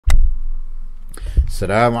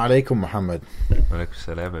Assalamu alaikum, Muhammad. Walaikum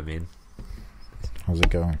salam, I mean. How's it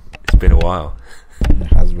going? It's been a while. It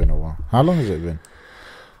has been a while. How long has it been?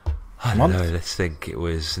 I don't know, let's think. It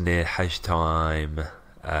was near Hajj time.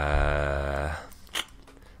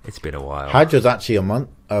 It's been a while. Hajj was actually a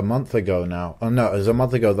month ago now. Oh no, it was a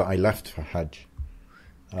month ago that I left for Hajj.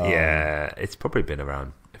 Yeah, it's probably been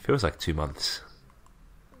around, it feels like 2 months.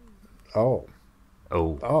 Oh.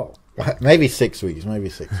 Oh. Maybe 6 weeks,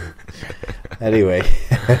 Anyway,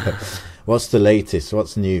 what's the latest?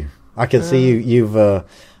 What's new? I can see you've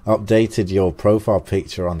updated your profile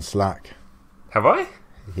picture on Slack. Have I?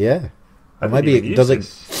 Yeah. I maybe it does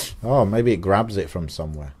this. Oh, maybe it grabs it from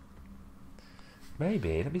somewhere.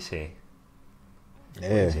 Maybe, let me see.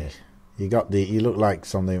 Yeah. You look like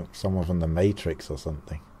someone from the Matrix or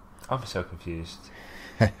something. I'm so confused.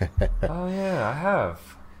 Oh yeah, I have.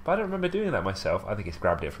 But I don't remember doing that myself. I think it's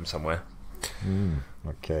grabbed it from somewhere.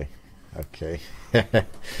 Okay.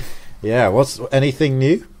 Yeah, what's anything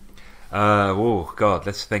new? Oh God,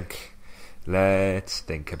 let's think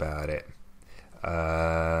about it.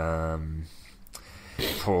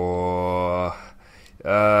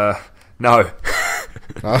 No.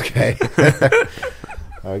 Okay.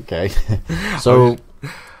 Okay. So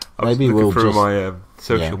maybe we'll look through just my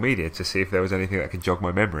social media to see if there was anything that could jog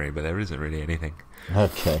my memory, but there isn't really anything.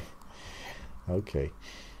 Okay.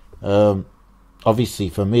 Obviously,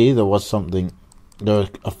 for me, there was something. There were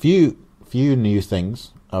a few new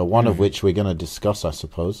things. One of which we're going to discuss, I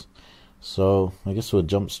suppose. So I guess we'll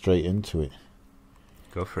jump straight into it.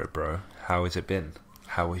 Go for it, bro. How has it been?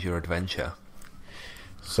 How was your adventure?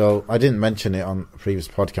 So I didn't mention it on the previous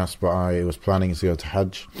podcast, but I was planning to go to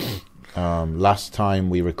Hajj. Last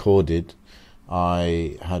time we recorded,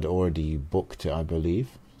 I had already booked it, I believe.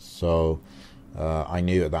 So I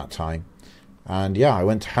knew at that time. And yeah, I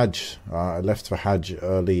went to Hajj. I left for Hajj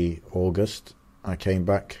early August. I came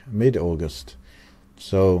back mid-August.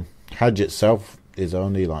 So Hajj itself is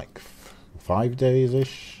only like 5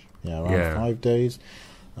 days-ish. Yeah, around 5 days.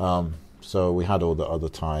 So we had all the other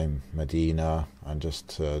time, Medina, and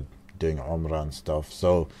just doing Umrah and stuff.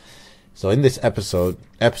 So in this episode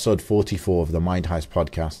 44 of the Mind Heist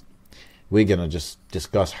podcast, we're going to just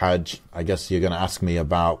discuss Hajj. I guess you're going to ask me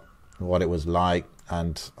about what it was like,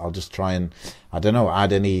 and I'll just try and, I don't know,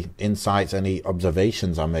 add any insights, any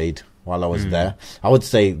observations I made while I was there. I would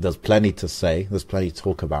say there's plenty to say, there's plenty to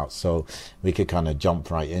talk about, so we could kind of jump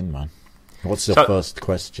right in, man. What's the first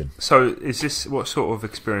question? So what sort of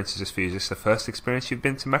experience is this for you? Is this the first experience you've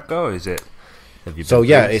been to Mecca, or is it? Have you been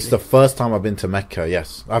previously? It's the first time I've been to Mecca,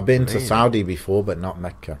 yes. I've been to Saudi before, but not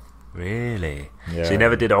Mecca. Really? Yeah. So you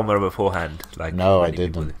never did Umrah beforehand? No, I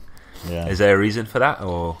didn't. Yeah. Is there a reason for that,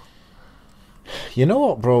 or? You know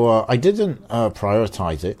what, bro? I didn't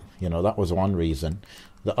prioritize it. That was one reason.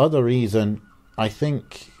 The other reason, I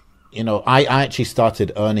think, I actually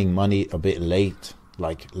started earning money a bit late.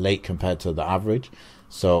 Like late compared to the average,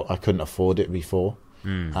 so I couldn't afford it before.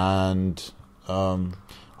 And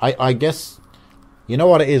I guess, you know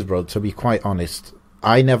what it is, bro, to be quite honest,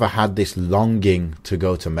 I never had this longing to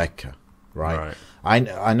go to Mecca, right?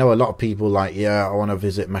 I know a lot of people like, I want to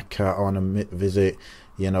visit Mecca, I want to visit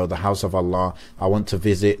the house of Allah, I want to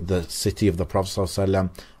visit the city of the Prophet ﷺ.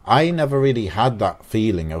 I never really had that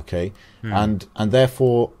feeling, okay? And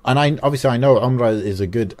therefore, and I know Umrah is a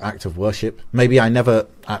good act of worship. Maybe I never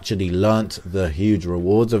actually learnt the huge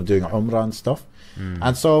rewards of doing Umrah and stuff.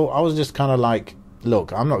 And so I was just kind of like,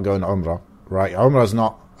 look, I'm not going to Umrah, right? Umrah is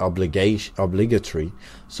not obligatory.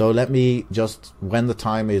 So let me just, when the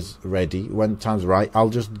time is ready, when the time's right, I'll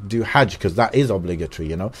just do Hajj, because that is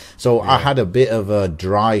obligatory, So I had a bit of a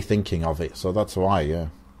dry thinking of it. So that's why, yeah.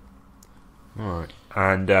 All right.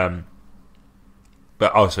 And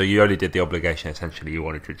so you only did the obligation, essentially. You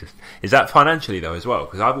wanted to just, is that financially though as well?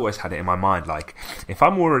 Because I've always had it in my mind, like, if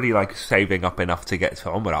I'm already like saving up enough to get to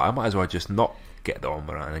Umrah, I might as well just not get the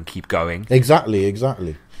Umrah and then keep going. Exactly.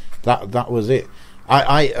 That was it.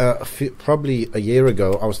 I probably a year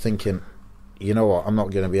ago I was thinking, you know what, I'm not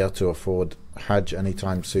going to be able to afford Hajj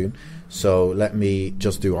anytime soon, so let me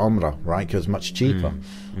just do Umrah, right? Because it's much cheaper.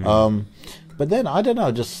 But then, I don't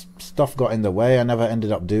know, just stuff got in the way. I never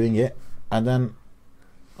ended up doing it. And then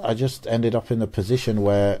I just ended up in a position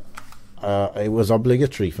where it was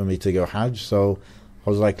obligatory for me to go Hajj. So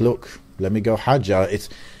I was like, look, let me go Hajj. It's,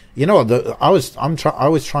 I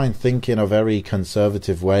was trying to think in a very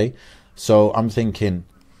conservative way. So I'm thinking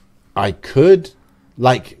I could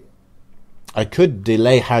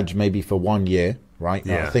delay Hajj maybe for 1 year, right?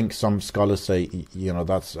 Yeah. I think some scholars say,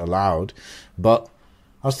 that's allowed. But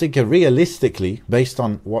I was thinking realistically, based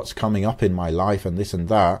on what's coming up in my life and this and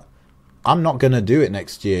that, I'm not going to do it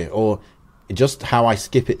next year. Or just how I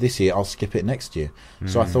skip it this year, I'll skip it next year.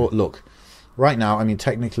 So I thought, look, right now, I mean,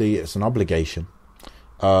 technically it's an obligation.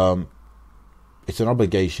 It's an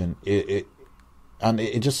obligation. And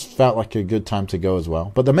it just felt like a good time to go as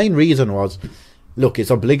well. But the main reason was, look,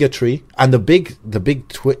 it's obligatory. And the big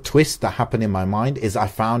twist that happened in my mind is I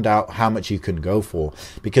found out how much you can go for.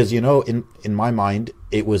 Because, you know, in my mind,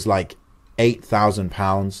 it was like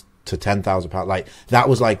 £8,000 to £10,000. Like, that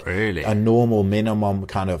was like really a normal minimum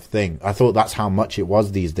kind of thing. I thought that's how much it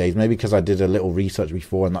was these days. Maybe because I did a little research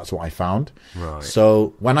before and that's what I found. Right.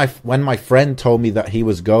 So when my friend told me that he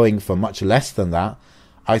was going for much less than that,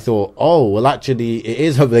 I thought, oh, well, actually, it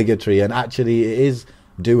is obligatory and actually it is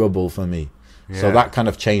doable for me. Yeah. So that kind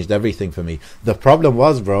of changed everything for me. The problem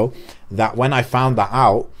was, bro, that when I found that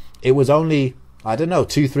out, it was only, I don't know,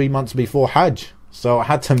 2-3 months before Hajj. So I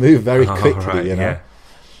had to move very quickly, right, you know. Yeah.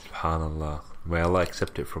 SubhanAllah. Well, I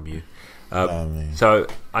accept it from you. So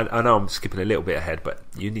I know I'm skipping a little bit ahead, but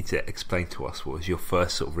you need to explain to us what was your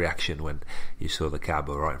first sort of reaction when you saw the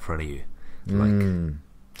Kaaba right in front of you. Like,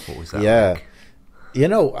 what was that like? You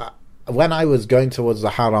know, when I was going towards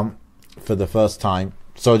the Haram for the first time,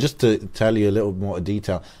 so just to tell you a little more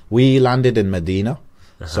detail, we landed in Medina.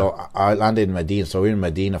 So I landed in Medina. So we were in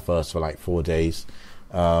Medina first for like 4 days.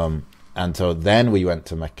 And so then we went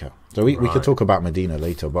to Mecca. So we could talk about Medina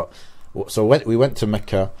later. But so we went to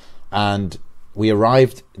Mecca and we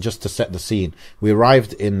arrived, just to set the scene, we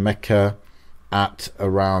arrived in Mecca at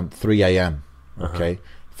around 3 a.m. Okay.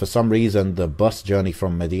 For some reason, the bus journey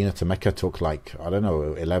from Medina to Mecca took like, I don't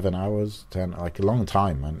know, 11 hours, 10, like a long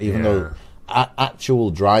time. And even though actual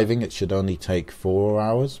driving, it should only take 4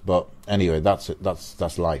 hours. But anyway,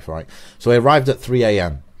 that's life, right? So I arrived at 3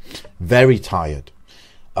 a.m. very tired.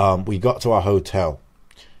 We got to our hotel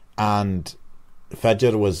and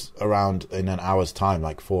Fajr was around in an hour's time,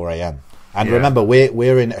 like 4 a.m. And remember,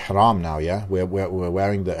 we're in Ihram now, yeah? We're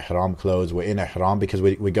wearing the Ihram clothes. We're in Ihram because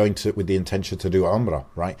we're going to with the intention to do Umrah,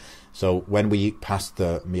 right? So when we passed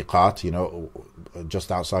the Miqat, you know,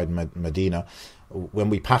 just outside Medina, when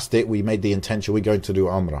we passed it, we made the intention we're going to do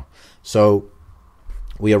Umrah. So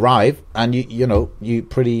we arrive, and you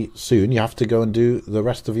pretty soon you have to go and do the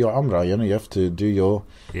rest of your Umrah. You know, you have to do your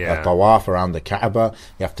tawaf around the Kaaba.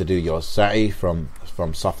 You have to do your sa'i from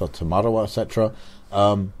Safa to Marwa, etc.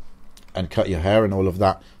 And cut your hair and all of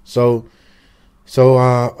that. So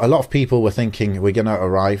a lot of people were thinking we're gonna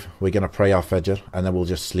arrive, we're gonna pray our Fajr, and then we'll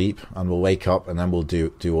just sleep and we'll wake up and then we'll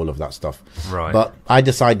do all of that stuff. Right. But I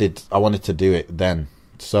decided I wanted to do it then.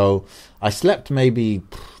 So I slept maybe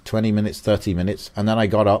 20 minutes, 30 minutes, and then I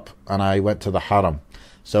got up and I went to the Haram.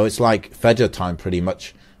 So it's like Fajr time pretty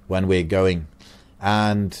much when we're going.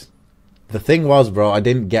 And the thing was, bro, I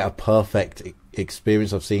didn't get a perfect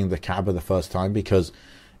experience of seeing the Kaaba the first time because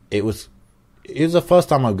it was the first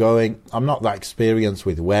time I'm going. I'm not that experienced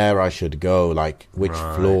with where I should go, like which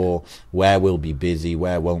floor, where will be busy,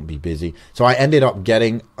 where won't be busy. So I ended up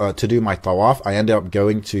getting to do my tawaf. I ended up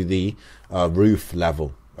going to the roof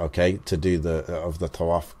level, okay, to do the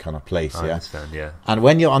tawaf kind of place. I understand, yeah. And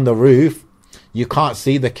when you're on the roof, you can't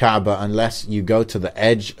see the Kaaba unless you go to the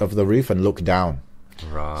edge of the roof and look down.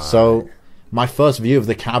 Right. So my first view of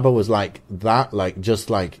the Kaaba was like that, like just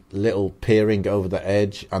like little peering over the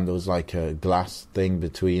edge, and there was like a glass thing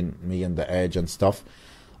between me and the edge and stuff.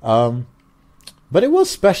 But it was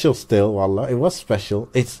special still, wallah. It was special.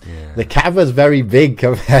 The Kaaba's very big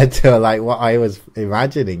compared to like what I was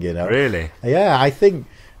imagining, you know. Really? Yeah, I think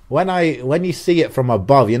when you see it from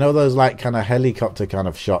above, you know those like kind of helicopter kind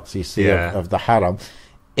of shots you see of the Haram.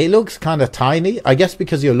 It looks kind of tiny, I guess,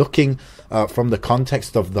 because you're looking from the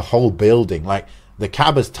context of the whole building. Like the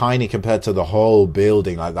Kaaba's tiny compared to the whole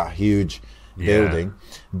building, like that huge building.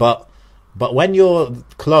 But when you're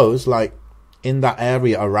close, like in that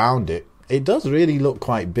area around it, it does really look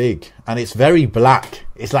quite big, and it's very black.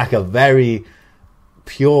 It's like a very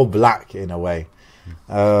pure black in a way.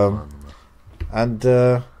 I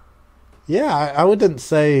wouldn't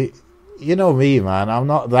say, you know me, man. I'm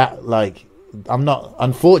not that like. I'm not,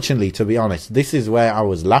 unfortunately, to be honest, this is where I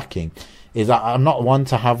was lacking, is that I'm not one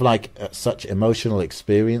to have like such emotional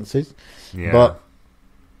experiences. Yeah. But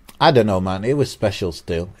I don't know, man. It was special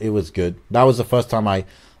still. It was good. That was the first time I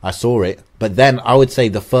saw it. But then I would say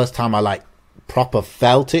the first time I like proper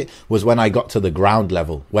felt it was when I got to the ground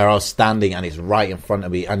level, where I was standing and it's right in front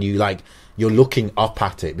of me, and you're looking up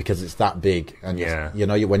at it because it's that big, and you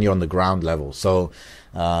know when you're on the ground level. So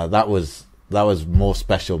that was more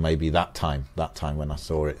special maybe that time when I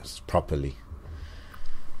saw it properly.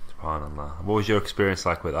 SubhanAllah. What was your experience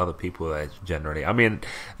like with other people there generally? I mean,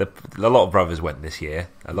 a lot of brothers went this year.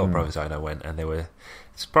 A lot of brothers I know went, and they were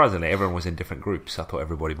surprisingly, everyone was in different groups. I thought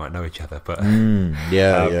everybody might know each other, but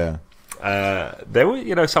yeah. There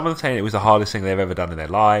were, some of them saying it was the hardest thing they've ever done in their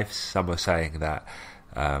lives. Some were saying that,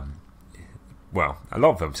 well, a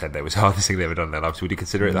lot of them said that it was the hardest thing they've ever done in their lives. Would you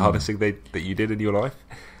consider it the hardest thing that you did in your life?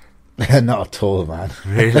 Not at all, man.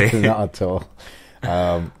 Really? Not at all.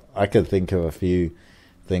 I could think of a few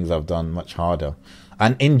things I've done much harder.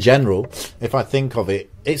 And in general, if I think of it,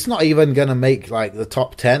 it's not even going to make like the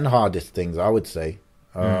top 10 hardest things, I would say.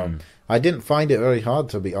 I didn't find it very hard,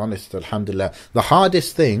 to be honest, alhamdulillah. The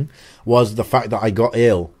hardest thing was the fact that I got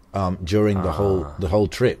ill during the whole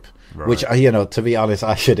trip, right. Which, to be honest,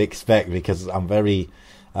 I should expect, because I'm very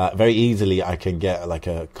easily I can get like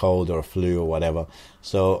a cold or a flu or whatever.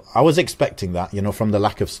 So I was expecting that, from the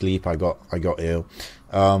lack of sleep, I got ill.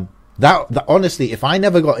 That honestly, if I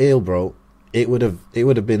never got ill, bro, it would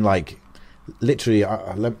have been like literally,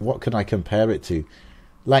 what can I compare it to?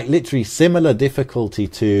 Like literally similar difficulty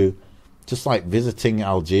to just like visiting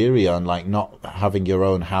Algeria and like not having your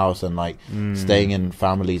own house and like staying in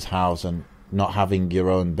family's house and not having your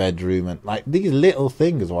own bedroom and like these little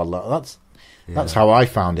things. Wallah, that's how I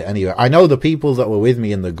found it anyway. I know the people that were with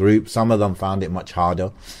me in the group, some of them found it much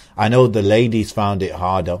harder. I know the ladies found it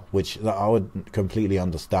harder, which I would completely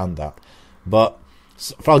understand that. But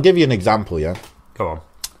if I'll give you an example, yeah. Go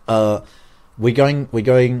on. We're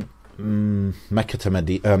going Mecca to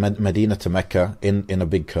Medina to Mecca in a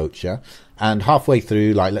big coach, yeah. And halfway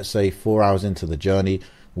through, like let's say 4 hours into the journey,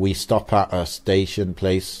 we stop at a station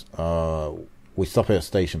place. Yeah.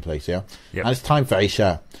 Yep. And it's time for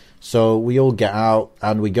Isha. So we all get out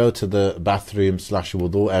and we go to the bathroom /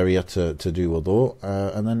 wudu area to do wudu,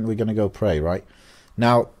 and then we're going to go pray, right?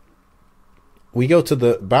 Now, we go to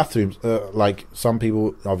the bathrooms, like some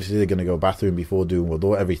people, obviously they're going to go bathroom before doing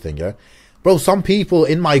wudu, everything, yeah? Bro, some people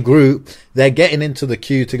in my group, they're getting into the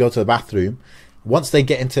queue to go to the bathroom. Once they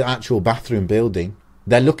get into the actual bathroom building,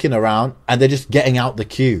 they're looking around and they're just getting out the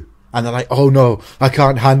queue. And they're like, oh no, I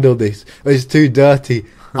can't handle this. It's too dirty.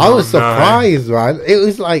 I was surprised, man. It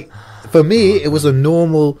was like, for me, it was a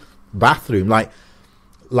normal bathroom. Like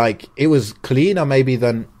it was cleaner maybe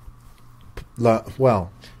than,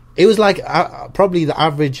 well, it was like probably the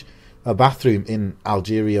average bathroom in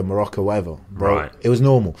Algeria, Morocco, whatever, bro. Right. It was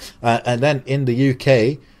normal. And then in the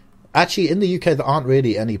UK, actually in the UK, there aren't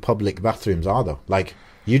really any public bathrooms, are there? Like,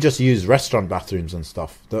 you just use restaurant bathrooms and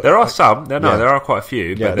stuff. There are some. There are quite a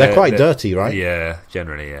few. Yeah, but they're quite dirty, right? Yeah,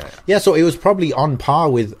 generally, yeah. Yeah, so it was probably on par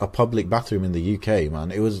with a public bathroom in the UK,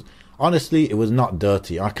 man. It was, honestly, it was not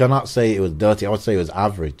dirty. I cannot say it was dirty. I would say it was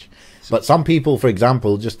average. But some people, for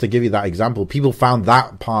example, just to give you that example, people found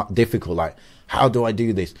that part difficult. Like, how do I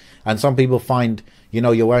do this? And some people find,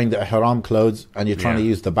 you're wearing the haram clothes and you're trying to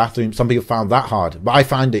use the bathroom. Some people found that hard. But I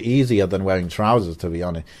find it easier than wearing trousers, to be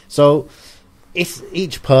honest. So it's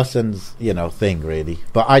each person's, thing, really.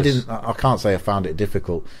 But I can't say I found it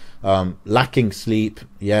difficult. Lacking sleep,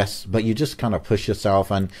 yes. But you just kind of push yourself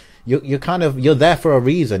and you're there for a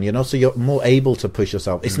reason, so you're more able to push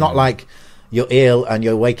yourself. It's not like you're ill and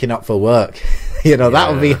you're waking up for work.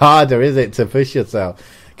 That would be harder, is it, to push yourself?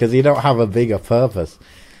 Because you don't have a bigger purpose.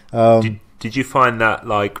 Did you find that,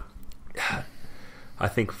 like, I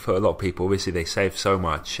think for a lot of people, obviously they save so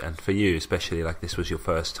much, and for you especially, like, this was your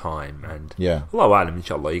first time, and Allahu Alam,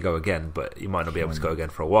 inshallah, you go again, but you might not be able to go again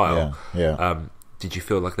for a while. Did you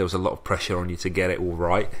feel like there was a lot of pressure on you to get it all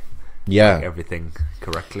right? Like everything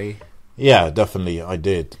correctly? Yeah, definitely, I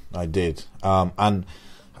did. And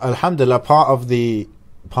alhamdulillah, part of the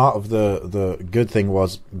good thing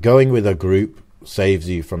was going with a group saves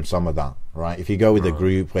you from some of that, right? If you go with a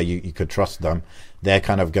group where you could trust them, they're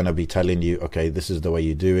kind of going to be telling you, okay, this is the way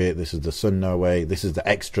you do it, this is the sunnah way, this is the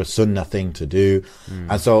extra sunnah thing to do.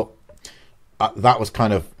 And so that was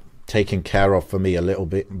kind of taken care of for me a little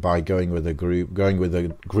bit by going with a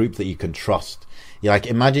group that you can trust. Like,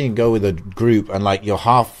 imagine you go with a group and like you're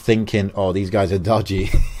half thinking, oh, these guys are dodgy.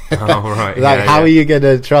 How are you going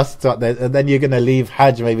to trust what and then you're going to leave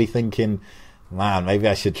Hajj maybe thinking, man, maybe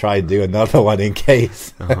I should try and do another one in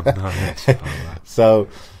case. So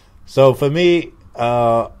for me,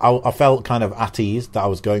 I felt kind of at ease that I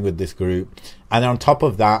was going with this group. And on top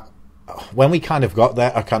of that, when we kind of got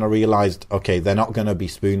there, I kind of realized, okay, they're not going to be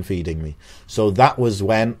spoon feeding me. So that was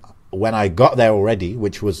when I got there already,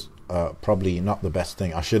 which was probably not the best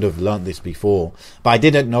thing. I should have learned this before, but I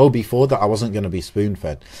didn't know before that I wasn't going to be spoon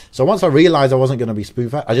fed. So once I realized I wasn't going to be spoon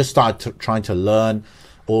fed, I just started trying to learn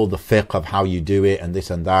all the fiqh of how you do it and this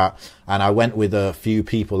and that. And I went with a few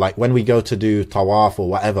people. Like when we go to do tawaf or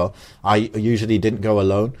whatever, I usually didn't go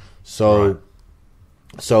alone. So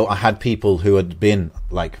I had people who had been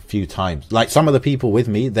like a few times. Like some of the people with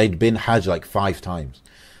me, they'd been Hajj like 5 times.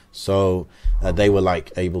 So they were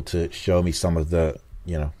like able to show me some of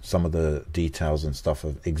the details and stuff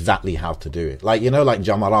of exactly how to do it. Like, like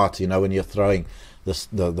jamarat, when you're throwing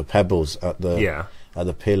the pebbles at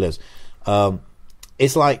the pillars.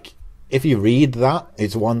 It's like, if you read that,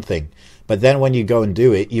 it's one thing. But then when you go and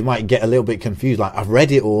do it, you might get a little bit confused. Like, I've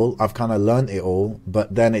read it all, I've kind of learned it all,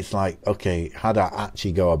 but then it's like, okay, how do I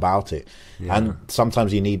actually go about it? Yeah. And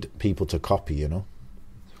sometimes you need people to copy,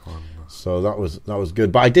 So that was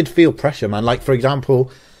good. But I did feel pressure, man. Like, for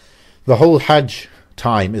example, the whole Hajj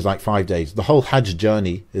time is like 5 days. The whole Hajj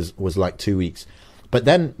journey was like 2 weeks. But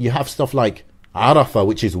then you have stuff like Arafah,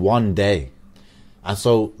 which is 1 day. And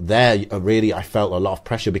so there, really, I felt a lot of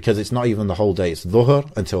pressure because it's not even the whole day. It's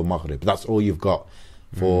Dhuhr until Maghrib. That's all you've got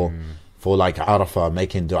for like Arafah,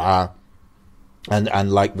 making dua.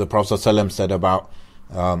 And like the Prophet ﷺ said about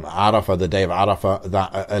Arafah, the day of Arafah,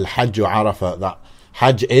 that Al-Hajj Arafah, that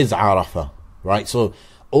Hajj is Arafah, right? So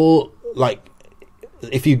all, like,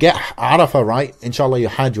 if you get Arafah right, inshallah,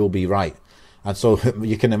 your Hajj will be right. And so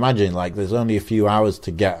you can imagine, like, there's only a few hours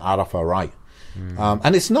to get Arafah right.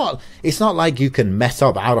 And it's not like you can mess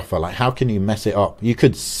up Arafah. Like, how can you mess it up? You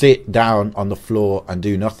could sit down on the floor and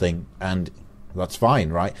do nothing, and that's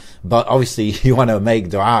fine, right? But obviously you want to make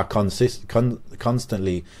dua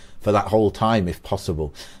constantly for that whole time if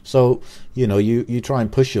possible. So you try and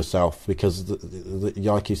push yourself, because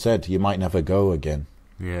like you said, you might never go again.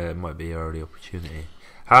 Yeah, it might be your only opportunity.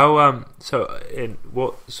 How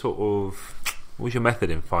what was your method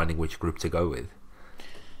in finding which group to go with?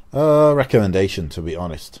 Recommendation, to be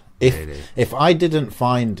honest. If I didn't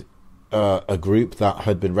find a group that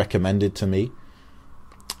had been recommended to me,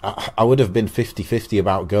 I would have been 50-50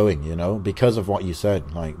 about going, because of what you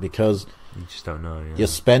said. Like, because you just don't know. Yeah. You're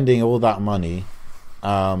spending all that money.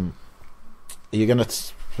 You're going to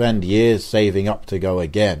spend years saving up to go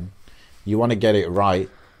again. You want to get it right.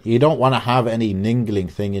 You don't want to have any niggling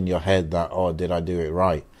thing in your head that, oh, did I do it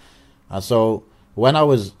right? And so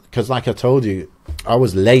because like I told you, I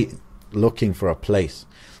was late looking for a place.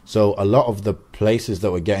 So a lot of the places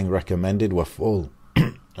that were getting recommended were full.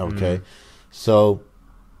 Okay. So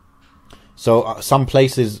some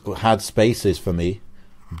places had spaces for me,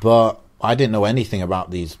 but I didn't know anything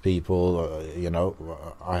about these people.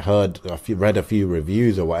 I read a few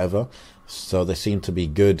reviews or whatever. So they seemed to be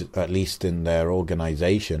good, at least in their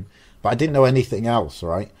organization, but I didn't know anything else.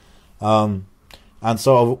 Right. And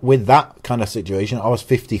so with that kind of situation, I was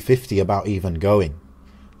 50-50 about even going.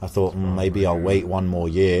 I thought maybe I'll wait 1 more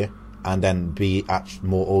year and then be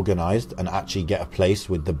more organized and actually get a place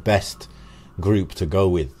with the best group to go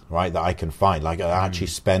with, right, that I can find. Like, I actually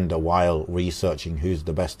spend a while researching who's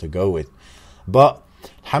the best to go with. But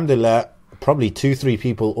alhamdulillah, probably 2-3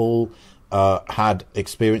 people all had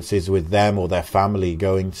experiences with them or their family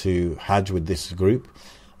going to Hajj with this group.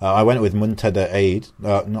 I went with Muntada Aid,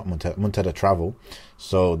 not Muntada Travel.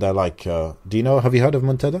 So they're like, have you heard of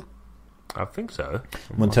Muntada? I think so.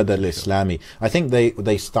 Muntada al-Islami. I think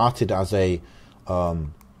they started as a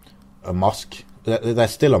mosque. They're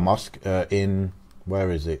still a mosque in, where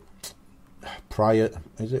is it?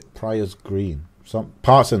 Prior's Green?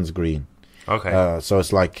 Parsons Green. Okay. So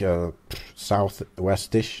it's like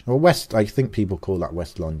south-westish, or west. I think people call that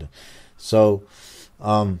West London. So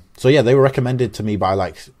yeah, they were recommended to me by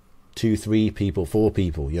like 2-3 people, 4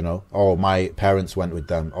 people. Oh, my parents went with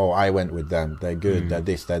them. Oh, I went with them. They're good. They're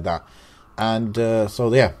this. They're that. And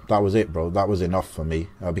so yeah, that was it, bro. That was enough for me,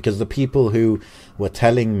 because the people who were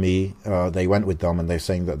telling me they went with them and they're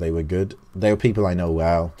saying that they were good, they were people I know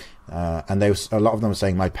well, and a lot of them were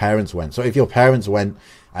saying my parents went. So if your parents went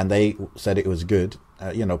and they said it was good,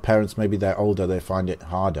 parents, maybe they're older, they find it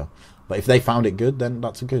harder, but if they found it good, then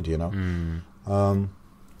that's good, And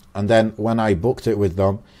then when I booked it with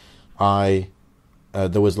them, there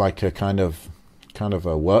was like a kind of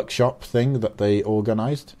a workshop thing that they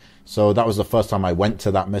organized. So that was the first time I went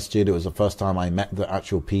to that masjid. It was the first time I met the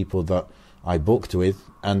actual people that I booked with,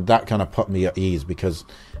 and that kind of put me at ease because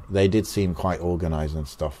they did seem quite organized and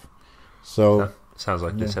stuff. So sounds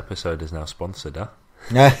like this episode is now sponsored, huh?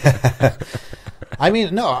 I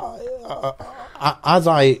mean, no. As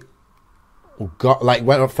I got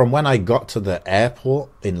when I got to the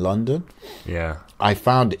airport in London, yeah, I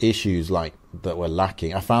found issues that were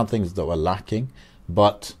lacking. I found things that were lacking,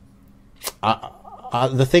 but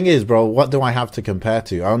the thing is, bro, what do I have to compare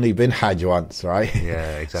to? I've only been Hajj once, right?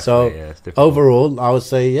 Yeah, exactly. So it's overall, I would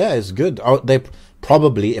say, yeah, it's good. They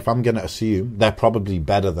probably, if I'm going to assume, they're probably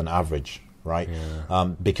better than average, right?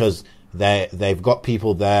 Yeah. Because they've got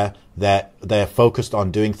people there. They're focused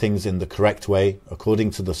on doing things in the correct way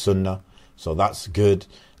according to the Sunnah. So that's good.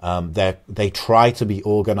 They try to be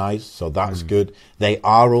organized, so that's good. They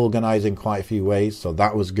are organized in quite a few ways, so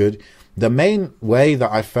that was good. The main way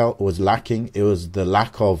that I felt was lacking, it was the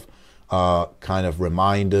lack of kind of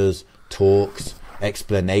reminders, talks,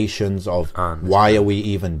 explanations of why are we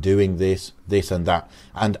even doing this and that.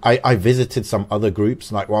 And I visited some other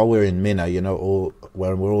groups, like while we're in Mina, or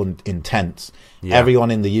when we're all in tents,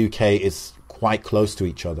 everyone in the UK is quite close to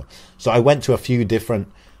each other. So I went to a few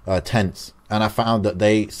different tents, and I found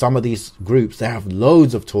that some of these groups, they have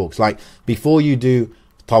loads of talks. Like before you do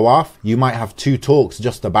tawaf, you might have 2 talks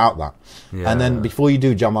just about that. And then before you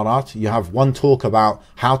do jamarat, you have one talk about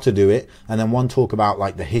how to do it, and then one talk about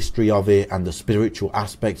like the history of it and the spiritual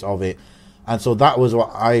aspects of it. And so that was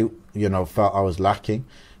what I, felt I was lacking.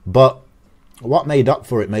 But what made up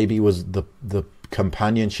for it maybe was the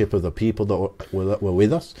companionship of the people that were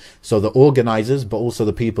with us. So the organizers, but also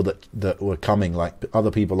the people that were coming, like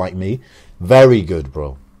other people like me. Very good,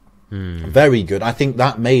 bro. Very good. I think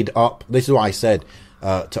that made up, this is what I said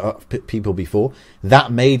to people before,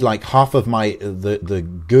 that made like half of the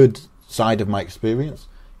good side of my experience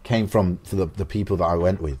came from the people that I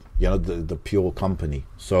went with, the pure company.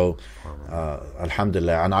 So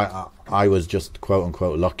alhamdulillah. And I was just quote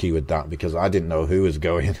unquote lucky with that, because I didn't know who was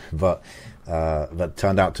going, but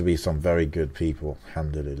turned out to be some very good people,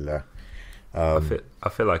 alhamdulillah. I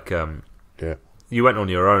feel like you went on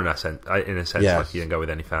your own, in a sense. Like you didn't go with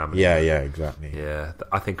any family. Yeah, exactly. Yeah,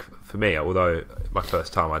 I think for me, although my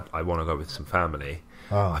first time, I want to go with some family.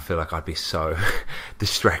 I feel like I'd be so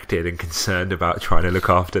distracted and concerned about trying to look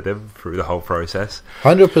after them through the whole process.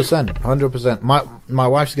 100%. My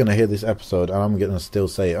wife's going to hear this episode, and I'm going to still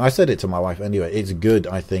say it. I said it to my wife anyway. It's good,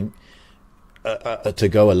 I think, to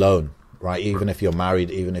go alone, right? Even if you're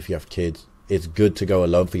married, even if you have kids, it's good to go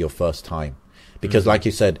alone for your first time. Because like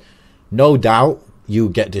you said, no doubt you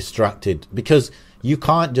get distracted, because you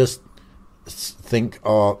can't just think,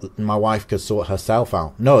 oh, my wife could sort herself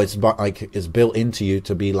out. No, it's built into you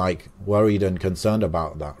to be like worried and concerned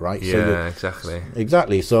about that, right?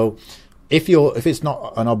 Exactly. So if it's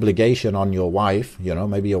not an obligation on your wife,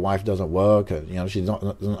 maybe your wife doesn't work, she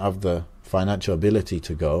doesn't have the financial ability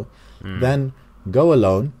to go, then go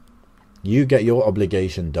alone. You get your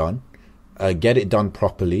obligation done, get it done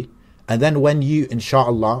properly. And then when you,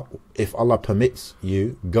 inshallah, if Allah permits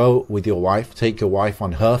you, go with your wife, take your wife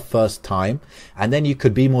on her first time, and then you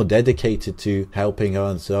could be more dedicated to helping her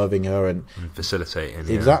and serving her and facilitating.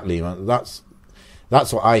 Exactly, man. That's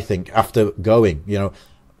what I think. After going,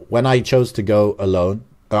 when I chose to go alone,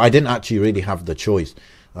 I didn't actually really have the choice,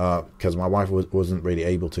 because my wife wasn't really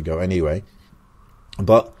able to go anyway.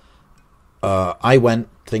 But I went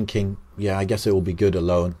thinking, I guess it will be good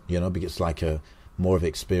alone, because it's like more of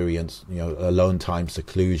experience, alone time,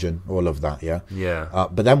 seclusion, all of that.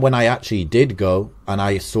 But then when I actually did go and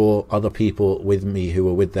I saw other people with me who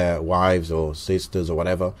were with their wives or sisters or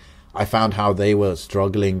whatever, I found how they were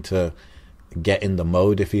struggling to get in the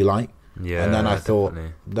mode, if you like. And then I thought,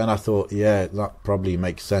 that probably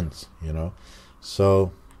makes sense,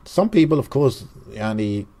 So some people, of course,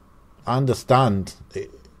 I understand.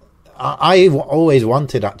 I always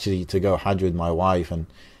wanted actually to go Hajj with my wife and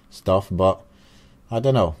stuff, but I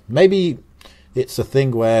don't know. Maybe it's a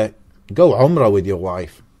thing where go Umrah with your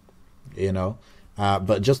wife,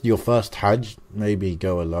 but just your first Hajj, maybe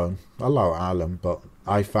go alone. Allahu A'lam. But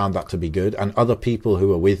I found that to be good. And other people who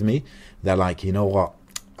were with me, they're like, you know what?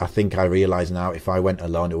 I think I realize now if I went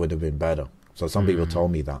alone, it would have been better. So some people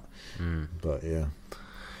told me that. But yeah.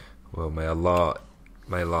 Well, may Allah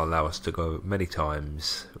allow us to go many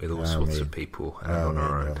times with all sorts of people and on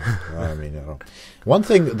our own. One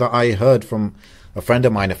thing that I heard from a friend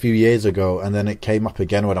of mine a few years ago, and then it came up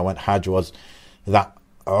again when I went Hajj, was that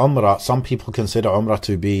Umrah, some people consider Umrah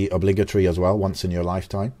to be obligatory as well, once in your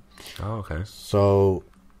lifetime. Oh, okay. So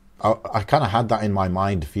I kind of had that in my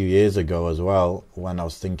mind a few years ago as well, when I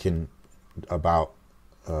was thinking about,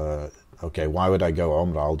 okay, why would I go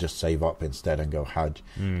Umrah? I'll just save up instead and go Hajj.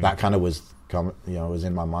 That kind of was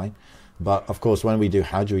in my mind. But of course, when we do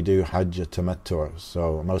Hajj Tamattu'.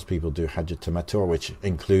 So most people do Hajj Tamattu', which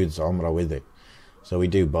includes Umrah with it. So we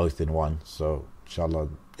do both in one. So inshallah,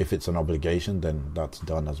 if it's an obligation, then that's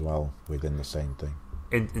done as well within the same thing.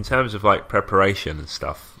 In terms of like preparation and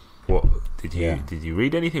stuff, what did you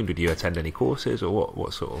read anything? Did you attend any courses, or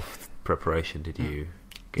what sort of preparation did you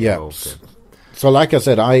get involved in? So like I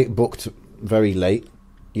said, I booked very late.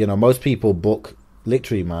 Most people book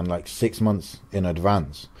literally, man, like 6 months in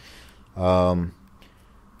advance. And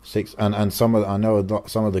I know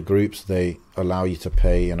some of the groups, they allow you to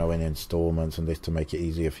pay, in installments and this to make it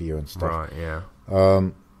easier for you and stuff. Right, yeah.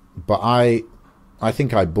 But I I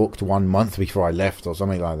think I booked 1 month before I left or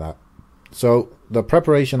something like that. So the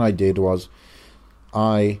preparation I did was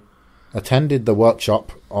I attended the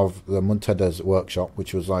workshop of the Muntada's workshop,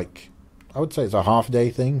 which was like, I would say it's a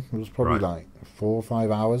half-day thing. It was probably like 4 or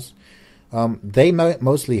 5 hours. They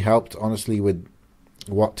mostly helped, honestly, with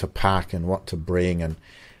what to pack and what to bring and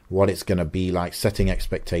what it's going to be like, setting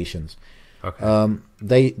expectations. Okay.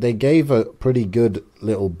 They gave a pretty good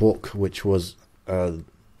little book, which was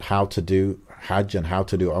how to do Hajj and how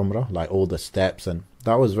to do Umrah, like all the steps, and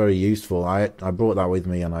that was very useful. I brought that with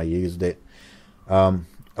me and I used it.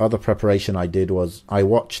 Other preparation I did was I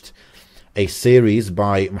watched a series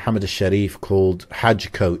by Muhammad al-Sharif called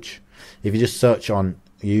Hajj Coach. If you just search on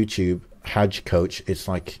YouTube Hajj Coach, it's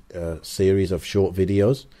like a series of short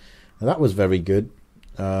videos, and that was very good.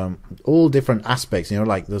 All different aspects,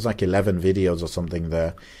 like there's like 11 videos or something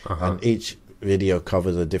there, and each video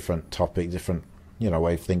covers a different topic, different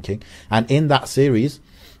way of thinking. And in that series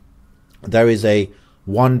there is a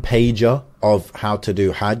 1-pager of how to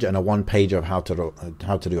do Hajj and a 1-pager of how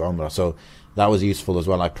to do Umrah. So that was useful as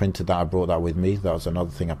well. I printed that, I brought that with me. That was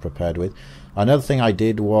another thing I prepared with. Another thing I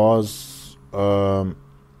did was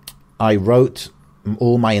I wrote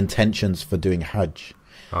all my intentions for doing Hajj.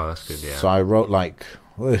 Oh, that's good. Yeah. So I wrote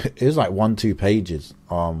it was like 1-2 pages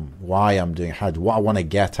on why I'm doing Hajj, what I want to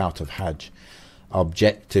get out of Hajj,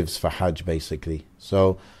 objectives for Hajj, basically.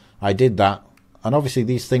 So I did that, and obviously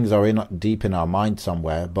these things are deep in our mind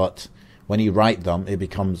somewhere, but when you write them, it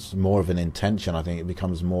becomes more of an intention. I think it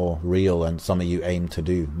becomes more real and something you aim to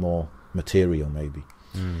do, more material maybe.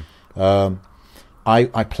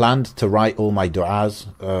 I planned to write all my du'as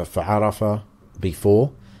for Arafah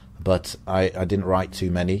before, but I didn't write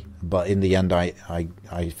too many. But in the end, I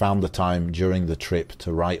found the time during the trip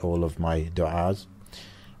to write all of my du'as.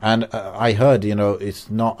 And I heard, it's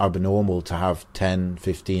not abnormal to have 10,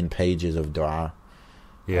 15 pages of du'a.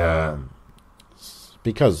 Yeah.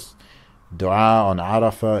 Because du'a on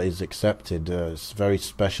Arafah is accepted. It's a very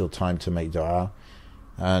special time to make du'a.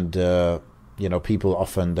 And, people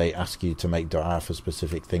often, they ask you to make du'a for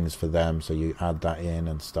specific things for them, so you add that in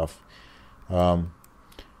and stuff. But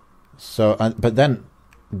then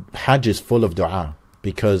Hajj is full of du'a,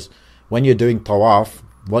 because when you're doing tawaf,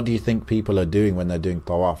 what do you think people are doing when they're doing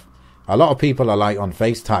tawaf? A lot of people are like on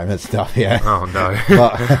FaceTime and stuff, yeah. Oh no.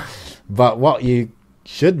 but what you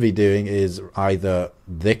should be doing is either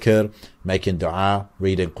dhikr, making du'a,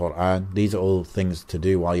 reading Quran. These are all things to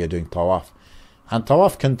do while you're doing tawaf. And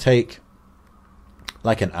tawaf can take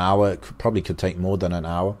like an hour. It probably could take more than an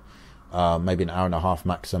hour, maybe an hour and a half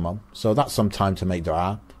maximum. So that's some time to make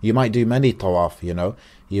du'a. You might do many tawaf,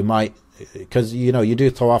 you might, because you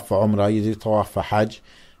do tawaf for Umrah, you do tawaf for Hajj,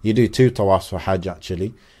 you do 2 tawafs for Hajj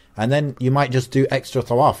actually, and then you might just do extra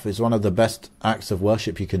tawaf. It's one of the best acts of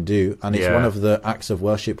worship you can do, and it's one of the acts of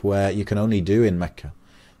worship where you can only do in Mecca.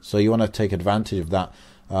 So you want to take advantage of that.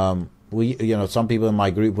 Some people in my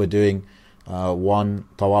group were doing 1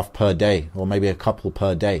 tawaf per day, or maybe a couple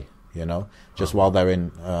per day, just while they're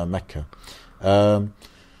in Mecca.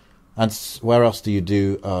 And where else do you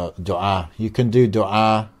do du'a? You can do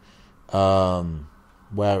du'a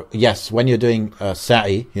when you're doing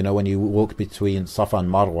sa'i, when you walk between Safa and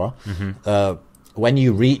Marwa. When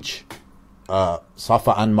you reach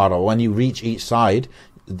Safa and Marwa, when you reach each side,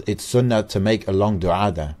 it's sunnah to make a long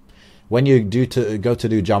du'a there. When you go to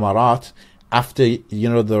do Jamarat, after,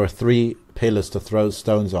 there are 3 pillars to throw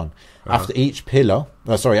stones on. After each pillar,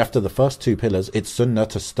 after the first 2 pillars, it's sunnah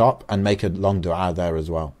to stop and make a long du'a there as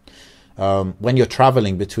well. When you're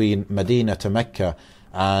traveling between Medina to Mecca,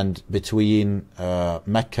 and between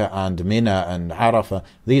Mecca and Mina and Arafah,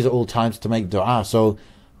 these are all times to make du'a. So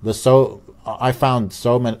I found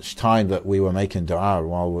so much time that we were making du'a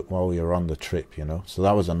while we were on the trip, So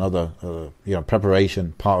that was another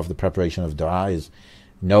preparation. Part of the preparation of du'a is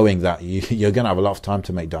knowing that you're going to have a lot of time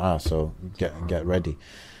to make du'a, so get ready.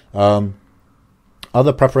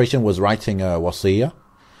 Other preparation was writing a wasiyah.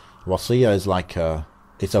 Wasiyah is like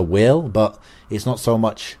it's a will, but it's not so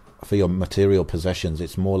much for your material possessions.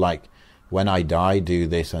 It's more like, when I die, do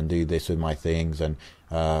this and do this with my things, and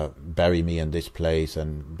bury me in this place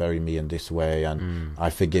and bury me in this way, and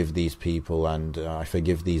I forgive these people, and I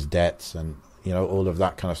forgive these debts, and all of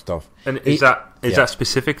that kind of stuff. And is that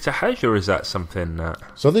specific to Hajj, or is that something that...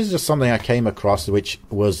 So this is just something I came across, which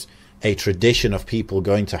was a tradition of people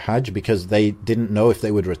going to Hajj because they didn't know if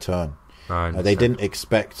they would return. They didn't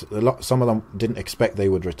expect, some of them didn't expect they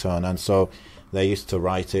would return, and so they used to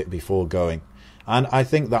write it before going. And I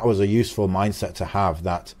think that was a useful mindset to have,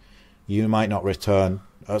 that you might not return.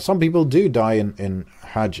 Some people do die in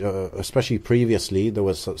Hajj, especially previously. There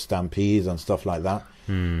was stampedes and stuff like that.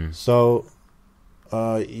 So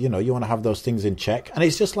you know, you want to have those things in check. And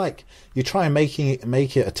it's just like you try and make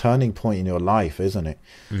it a turning point in your life, isn't it?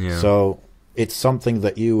 Yeah. So it's something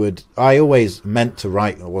that I always meant to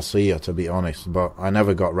write a wasiyah, to be honest, but I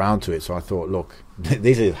never got round to it. So I thought, look,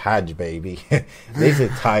 this is Hajj, baby. This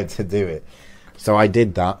is time to do it. So I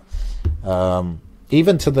did that.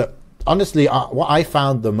 Honestly, what I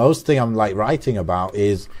found the most thing I'm like writing about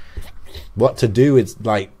is what to do with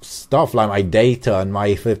like stuff like my data and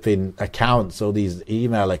my flipping accounts, all these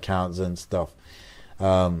email accounts and stuff.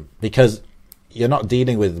 Because you're not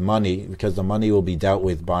dealing with money, because the money will be dealt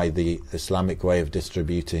with by the Islamic way of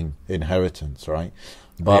distributing inheritance, right?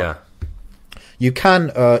 But you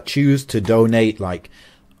can choose to donate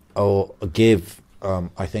or give,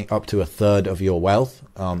 I think, up to a third of your wealth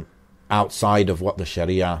outside of what the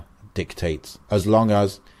Sharia dictates, as long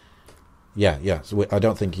as so I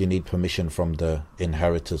don't think you need permission from the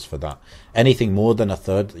inheritors for that. Anything more than a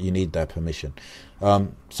third, you need their permission.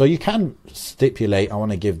 So you can stipulate, I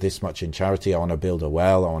want to give this much in charity, I want to build a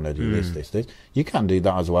well, I want to do this. You can do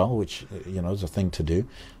that as well, which, you know, is a thing to do.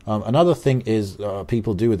 Another thing is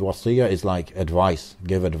people do with wasiyah is like advice.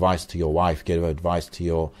 Give advice to your wife, give advice to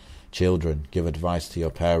your children, give advice to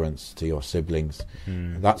your parents, to your siblings.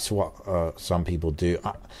 That's what some people do.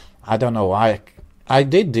 I don't know why. I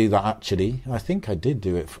did do that, actually. I think I did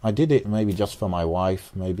do it. I did it maybe just for my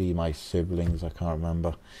wife, maybe my siblings, I can't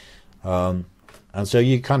remember. And so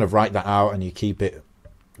you kind of write that out and you keep it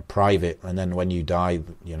private, and then when you die,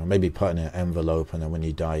 you know, maybe put in an envelope, and then when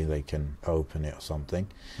you die they can open it or something.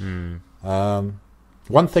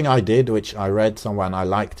 One thing I did, which I read somewhere and I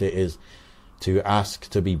liked it, is to ask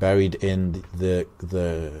to be buried in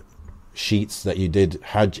the sheets that you did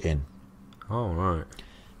Hajj in. Oh, right.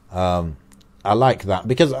 I like that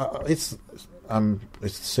because it's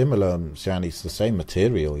similar, Shani, it's the same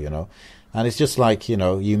material, you know, and it's just like, you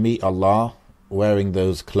know, you meet Allah wearing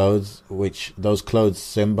those clothes, which those clothes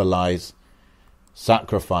symbolize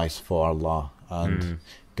sacrifice for Allah and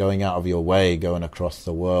going out of your way, going across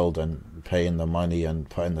the world and paying the money and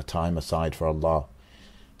putting the time aside for Allah.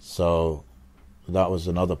 So that was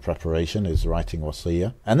another preparation, is writing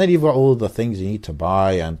wasiyah. And then you've got all the things you need to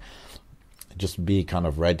buy and just be kind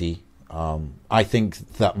of ready. I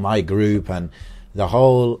think that my group and the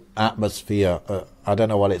whole atmosphere, I don't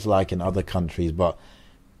know what it's like in other countries, but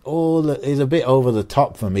all is a bit over the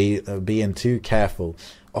top for me, being too careful.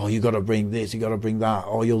 Oh, you got to bring this, you got to bring that.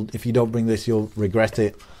 Oh, if you don't bring this, you'll regret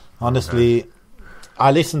it. Honestly,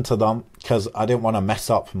 I listened to them because I didn't want to mess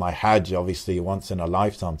up my Hajj, obviously once in a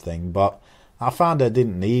lifetime thing, but I found I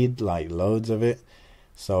didn't need like loads of it,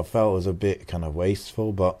 so I felt it was a bit kind of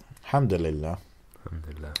wasteful, but alhamdulillah.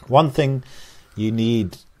 One thing you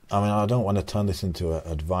need, I mean, I don't want to turn this into an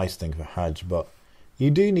advice thing for Hajj, but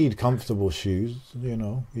you do need comfortable shoes, you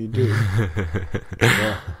know, you do.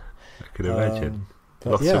 I can imagine.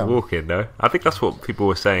 Lots of walking, though. I think that's what people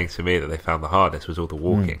were saying to me, that they found the hardest was all the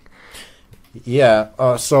walking.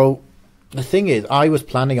 So the thing is, I was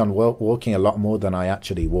planning on walking a lot more than I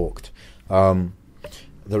actually walked. The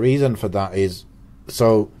reason for that is,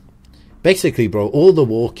 so basically, bro, all the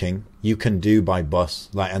walking you can do by bus,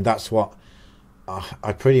 and that's what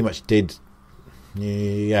I pretty much did.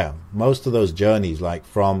 Yeah, most of those journeys, like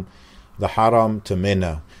from the Haram to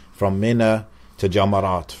Mina, from Mina to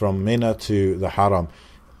Jamarat, from Mina to the Haram.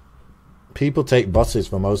 People take buses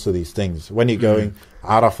for most of these things. When you're going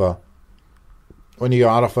Arafah,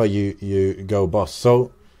 you go bus.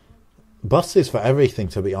 So buses for everything,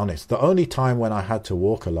 to be honest. The only time when I had to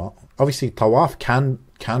walk a lot, obviously tawaf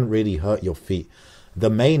can really hurt your feet. The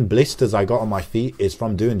main blisters I got on my feet is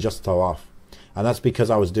from doing just tawaf, and that's because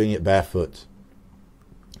I was doing it barefoot.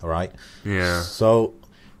 All right. Yeah. So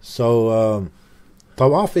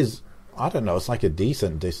tawaf is, I don't know, it's like a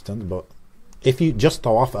decent distance, but if you just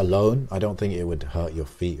tawaf alone, I don't think it would hurt your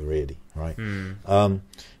feet really, right?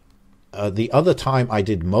 The other time I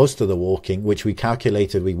did most of the walking, which we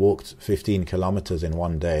calculated, we walked 15 kilometers in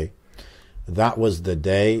one day. That was the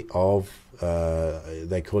day of,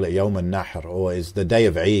 they call it Yawm al-Nahr, or is the day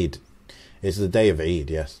of Eid. It's the day of Eid,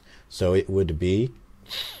 yes. So it would be,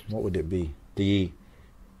 what would it be? The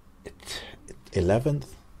 11th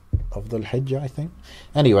of the Hajj, I think.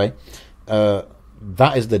 Anyway,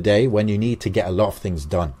 that is the day when you need to get a lot of things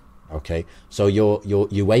done. Okay, so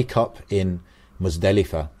you wake up in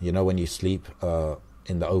Muzdalifah, you know, when you sleep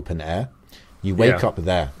in the open air, you wake up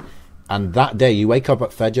there, and that day you wake up at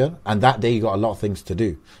Fajr, and that day you got a lot of things to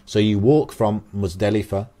do. So you walk from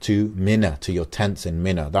Muzdalifah to Mina, to your tents in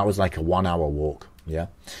Mina. That was like a 1 hour walk. Yeah,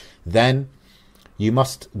 then you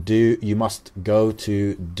must go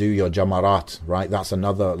to do your Jamarat, right? That's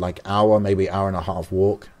another like hour, maybe hour and a half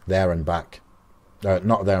walk there and back.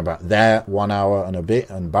 Not there and back. There 1 hour and a bit,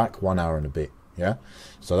 and back 1 hour and a bit. Yeah,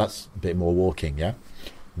 so that's a bit more walking. Yeah.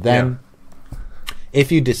 Then,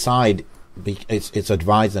 if you decide, it's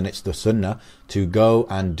advised and it's the sunnah to go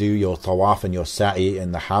and do your tawaf and your sa'i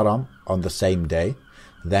in the haram on the same day,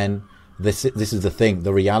 then this is the thing.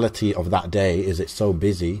 The reality of that day is it's so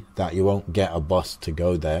busy that you won't get a bus to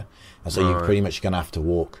go there, and so you're pretty much gonna have to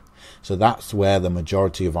walk. So that's where the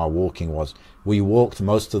majority of our walking was. We walked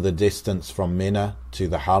most of the distance from Mina to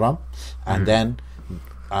the haram, and then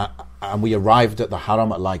and we arrived at the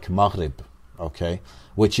haram at like Maghrib, okay,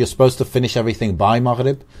 which you're supposed to finish everything by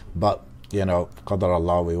Maghrib, but you know, Qadar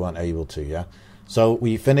Allah, we weren't able to, yeah. So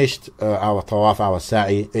we finished our tawaf, our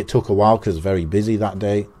sa'i. It took a while because it was very busy that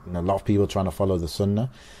day, and a lot of people trying to follow the sunnah.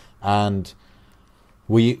 And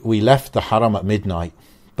we left the haram at midnight,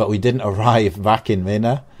 but we didn't arrive back in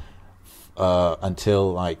Mina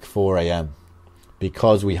until like 4 a.m.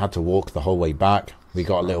 because we had to walk the whole way back. We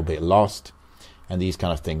got a little bit lost and these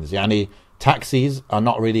kind of things. Yani, taxis are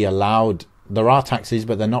not really allowed. There are taxis,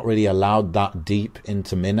 but they're not really allowed that deep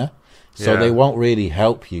into Mina. So they won't really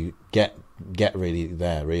help you get really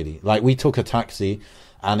there, really. Like, we took a taxi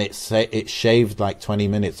and it shaved like 20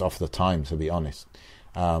 minutes off the time, to be honest.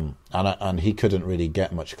 And he couldn't really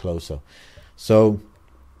get much closer. So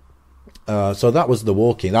that was the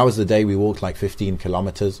walking. That was the day we walked like 15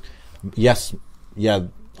 kilometers. Yes, yeah,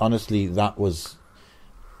 honestly, that was...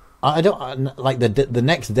 I don't like the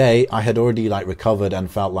next day I had already like recovered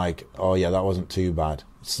and felt like, oh yeah, that wasn't too bad.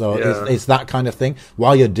 So it's that kind of thing.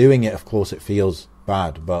 While you're doing it, of course, it feels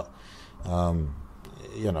bad, but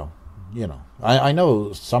you know, I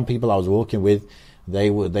know some people I was walking with,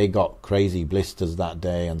 they got crazy blisters that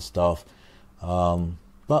day and stuff.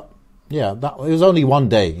 But yeah, it was only one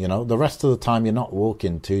day. You know, the rest of the time you're not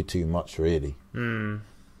walking too much really.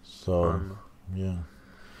 So yeah.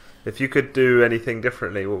 If you could do anything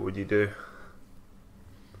differently, what would you do?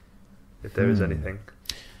 If there is anything.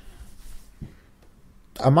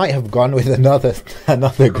 I might have gone with another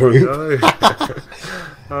group.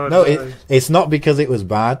 Oh, no. No, it's not because it was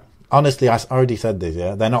bad. Honestly, I already said this,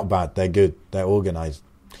 yeah? They're not bad. They're good. They're organized.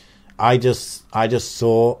 I just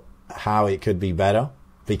saw how it could be better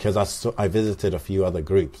because I visited a few other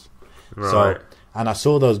groups. Right. So, and I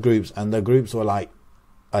saw those groups, and the groups were like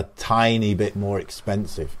a tiny bit more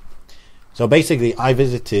expensive. So basically, I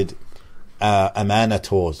visited Amana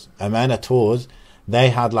Tours. Amana Tours, they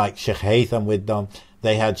had like Sheikh Haytham with them.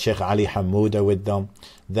 They had Sheikh Ali Hamouda with them.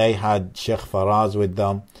 They had Sheikh Faraz with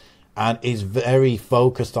them. And it's very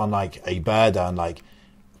focused on like ibadah and like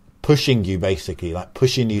pushing you, basically, like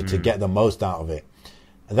pushing you to get the most out of it.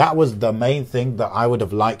 That was the main thing that I would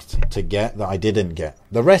have liked to get that I didn't get.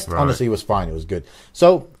 The rest, honestly, was fine. It was good.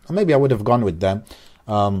 So maybe I would have gone with them.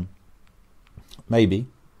 Maybe.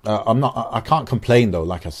 I can't complain though,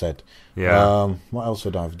 like I said. Yeah. What else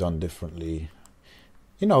would I have done differently?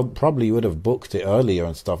 You know, probably would have booked it earlier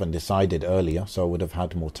and stuff and decided earlier, so I would have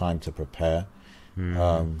had more time to prepare.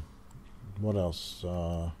 What else?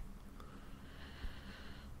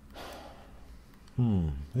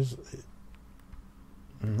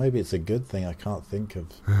 Maybe it's a good thing I can't think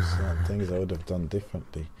of certain things I would have done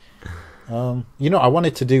differently. You know, I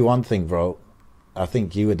wanted to do one thing, bro. I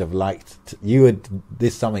think you would have liked.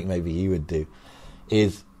 This something maybe you would do.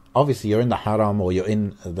 Is obviously you're in the haram or you're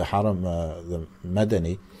in the haram, the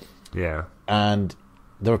Madani. Yeah. And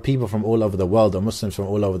there are people from all over the world, or Muslims from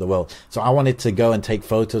all over the world. So I wanted to go and take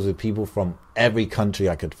photos with people from every country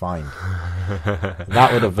I could find. That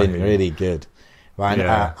would have been really good. But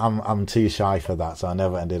I'm too shy for that, so I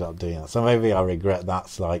never ended up doing that. So maybe I regret that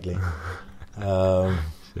slightly. Yeah.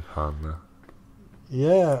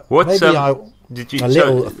 Did you?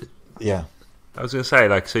 Yeah. I was going to say,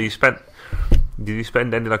 like, so did you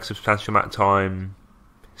spend any like substantial amount of time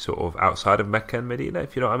sort of outside of Mecca and Medina,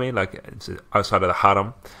 if you know what I mean, like it's outside of the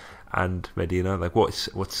Haram and Medina? Like, what's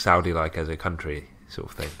Saudi like as a country, sort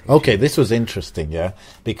of thing? Okay, this was interesting, yeah,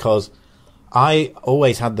 because I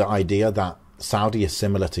always had the idea that Saudi is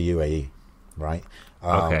similar to UAE, right?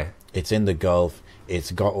 Okay. It's in the Gulf.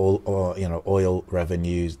 It's got all oil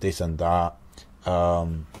revenues, this and that. A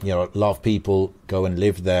lot of people go and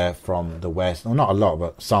live there from the West. Well, not a lot,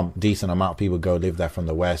 but some decent amount of people go live there from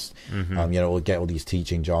the West. Or get all these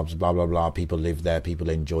teaching jobs, blah, blah, blah. People live there. People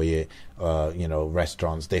enjoy it.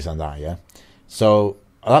 Restaurants, this and that, yeah. So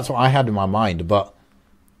that's what I had in my mind. But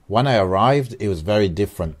when I arrived, it was very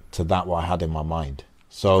different to that what I had in my mind.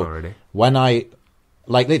 So when I,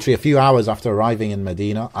 like literally a few hours after arriving in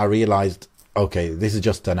Medina, I realized, okay, this is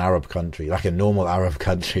just an Arab country, like a normal Arab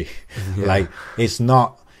country. Like it's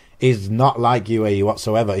not is not like UAE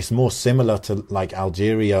whatsoever. It's more similar to like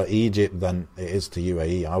Algeria, Egypt than it is to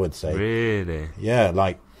UAE, I would say. Really? Yeah,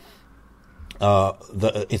 like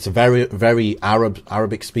it's very, very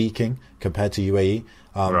Arabic speaking compared to UAE.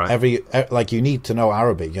 Like you need to know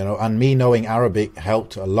Arabic, you know, and me knowing Arabic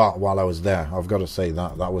helped a lot while I was there. I've got to say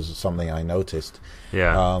that was something I noticed.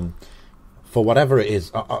 Yeah. For whatever it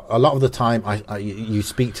is, a lot of the time you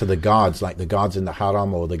speak to the guards, like the guards in the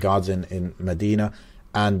Haram or the guards in Medina,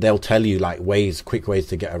 and they'll tell you like quick ways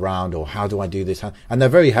to get around, or how do I do this? And they're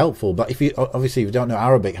very helpful. But if you don't know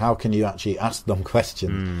Arabic, how can you actually ask them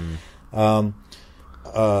questions? So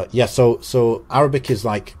Arabic is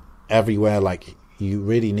like everywhere. Like you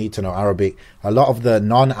really need to know Arabic. A lot of the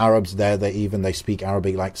non-Arabs there, they speak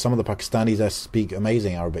Arabic. Like some of the Pakistanis there speak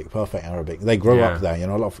amazing Arabic, perfect Arabic. They grow up there, you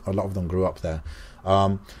know. A lot of them grew up there.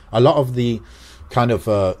 A lot of the kind of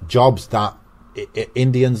jobs that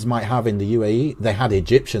Indians might have in the UAE, they had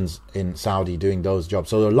Egyptians in Saudi doing those jobs.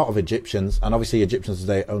 So a lot of Egyptians, and obviously Egyptians,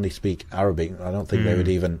 they only speak Arabic. I don't think they would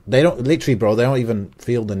even, they don't even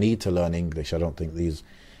feel the need to learn English. I don't think these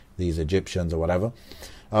Egyptians or whatever.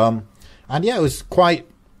 And yeah, it was quite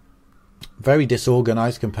very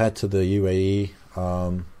disorganized compared to the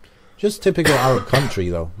UAE. Just typical Arab country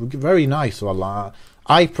though. Very nice. Wallah.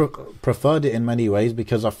 I preferred it in many ways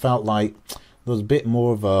because I felt like there was a bit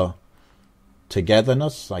more of a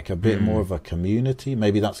togetherness, like a bit more of a community.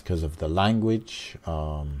 Maybe that's because of the language.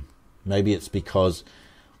 Maybe it's because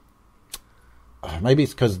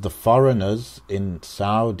the foreigners in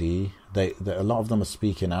Saudi, they a lot of them are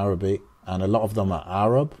speaking Arabic, and a lot of them are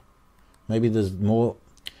Arab. Maybe there's more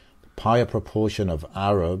higher proportion of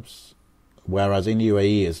Arabs, whereas in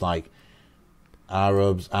UAE it's like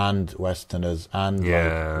Arabs and Westerners and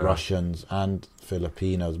like Russians and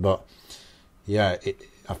Filipinos. But yeah,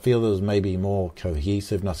 I feel there's maybe more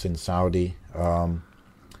cohesiveness in Saudi.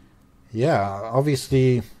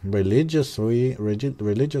 Obviously religious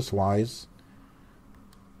wise,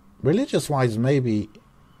 maybe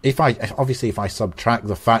if I subtract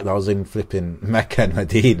the fact that I was in flipping Mecca and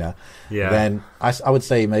Medina, then I would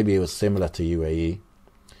say maybe it was similar to UAE.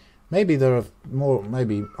 Maybe there are more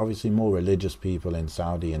religious people in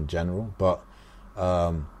Saudi in general, but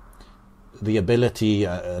the ability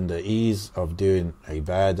and the ease of doing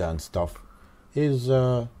ibadah and stuff is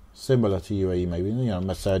similar to UAE. Maybe, you know,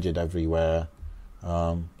 masajid everywhere.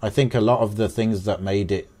 I think a lot of the things that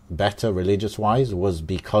made it better religious wise was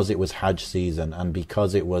because it was Hajj season and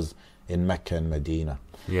because it was in Mecca and Medina.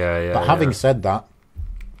 But having said that,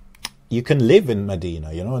 you can live in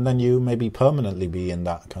Medina, you know, and then you maybe permanently be in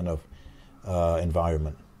that kind of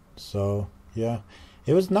environment. So yeah,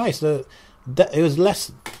 it was nice. It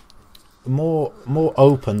was more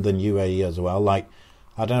open than UAE as well. Like,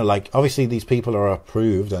 I don't know, like obviously these people are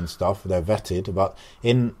approved and stuff, they're vetted, but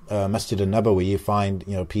in Masjid al-Nabawi you find,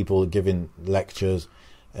 you know, people giving lectures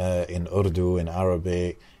in Urdu, in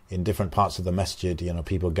Arabic, in different parts of the masjid. You know,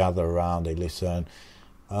 people gather around, they listen.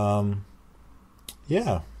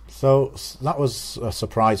 So that was a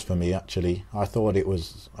surprise for me, actually. I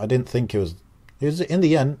didn't think it was in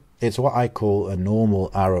the end, it's what I call a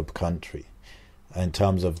normal Arab country in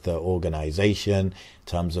terms of the organization, in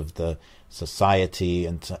terms of the society,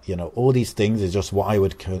 and you know, all these things is just what I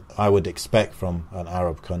would expect from an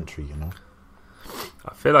Arab country, you know.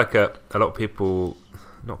 I feel like a lot of people,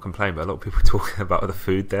 not complain, but a lot of people talk about the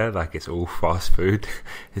food there like it's all fast food.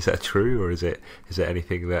 Is that true, or is it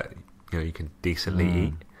anything that, you know, you can decently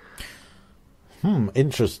eat?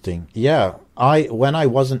 Interesting. Yeah, when I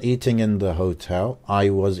wasn't eating in the hotel, I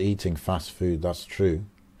was eating fast food. That's true.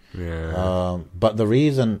 Yeah. But the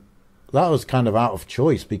reason that was kind of out of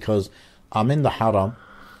choice, because I'm in the Haram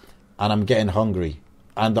and I'm getting hungry,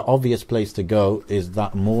 and the obvious place to go is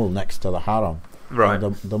that mall next to the Haram. Right.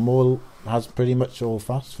 The mall has pretty much all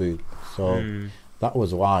fast food, so that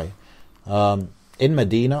was why. In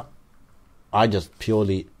Medina, I was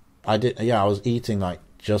eating like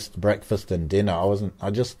just breakfast and dinner.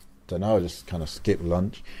 I just kind of skipped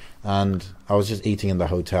lunch, and I was just eating in the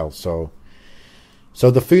hotel. So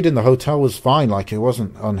the food in the hotel was fine. Like, it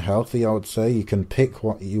wasn't unhealthy, I would say. You can pick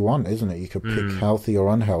what you want, isn't it? You could pick healthy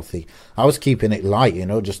or unhealthy. I was keeping it light, you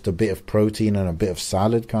know, just a bit of protein and a bit of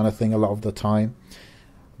salad kind of thing a lot of the time.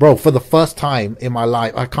 Bro, for the first time in my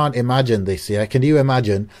life, I can't imagine this, yeah? Can you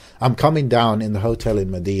imagine? I'm coming down in the hotel in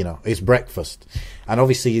Medina. It's breakfast. And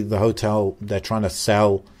obviously the hotel, they're trying to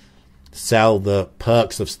sell the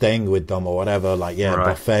perks of staying with them or whatever. Like,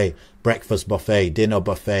 buffet, breakfast buffet, dinner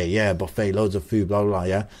buffet, buffet, loads of food, blah, blah, blah,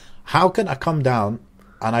 yeah? How can I come down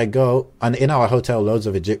and I go, and in our hotel, loads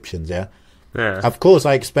of Egyptians, yeah? Of course,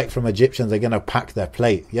 I expect from Egyptians, they're going to pack their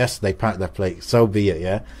plate. Yes, they pack their plate. So be it,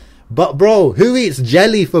 yeah? But bro, who eats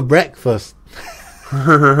jelly for breakfast?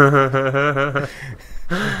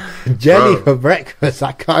 Jelly for breakfast?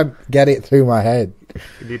 I can't get it through my head.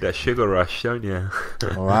 You need that sugar rush, don't you?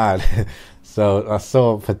 Right. So I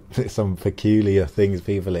saw some peculiar things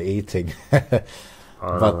people are eating.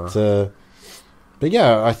 But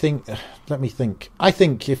yeah, I think, let me think. I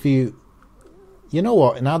think if you know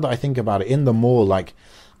what, now that I think about it, in the mall, like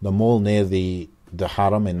the mall near the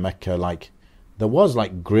Haram in Mecca, like there was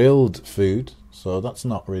like grilled food, so that's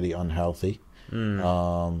not really unhealthy. You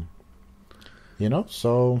know,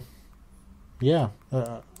 so yeah,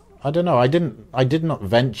 I don't know. I did not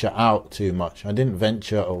venture out too much. I didn't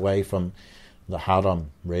venture away from the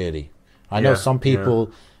Haram really. I know some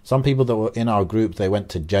people that were in our group, they went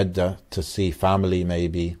to Jeddah to see family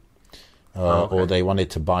maybe, or they wanted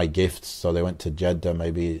to buy gifts, so they went to Jeddah,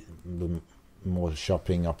 maybe more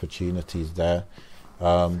shopping opportunities there.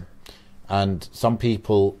 And some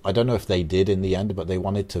people, I don't know if they did in the end, but they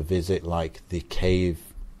wanted to visit like the cave,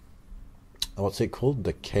 what's it called?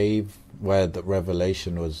 The cave where the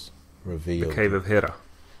revelation was revealed. The cave of Hira.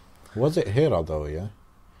 Was it Hira though, yeah?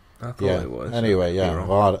 I thought it was. Anyway,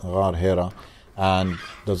 Ghar Hira. And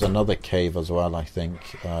there's another cave as well, I think,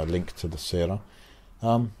 linked to the Sirah.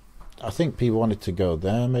 I think people wanted to go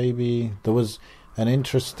there, maybe. There was an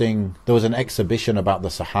exhibition about the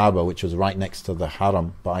Sahaba, which was right next to the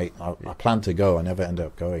Haram, but I planned to go. I never ended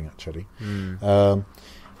up going, actually.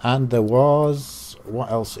 And there was,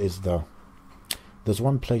 what else is there? There's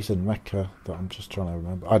one place in Mecca that I'm just trying to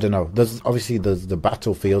remember. I don't know. There's the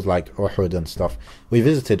battlefields like Uhud and stuff. We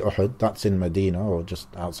visited Uhud. That's in Medina, or just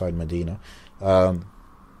outside Medina.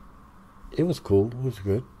 It was cool. It was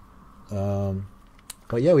good.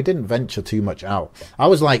 But yeah, we didn't venture too much out. I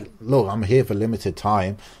was like, look, I'm here for limited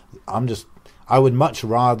time. I would much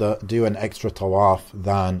rather do an extra tawaf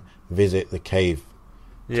than visit the cave.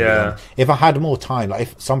 Yeah. If I had more time, like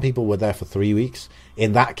if some people were there for 3 weeks,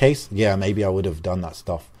 in that case, yeah, maybe I would have done that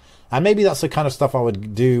stuff. And maybe that's the kind of stuff I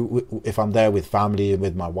would do if I'm there with family and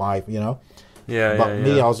with my wife, you know? Yeah. But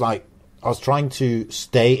me, I was trying to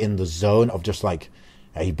stay in the zone of just like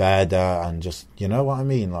ibadah and just, you know what I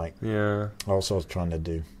mean? Like, yeah. That's what I was trying to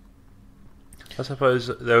do. I suppose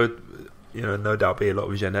there would, no doubt be a lot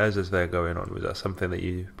of janazas there going on. Was that something that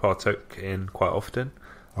you partook in quite often?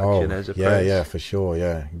 Like yeah, for sure,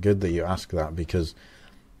 yeah. Good that you ask that, because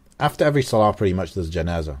after every salah, pretty much there's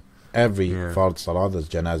janazah. Every fard salah, there's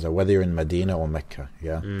janazah, whether you're in Medina or Mecca,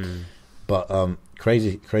 yeah. But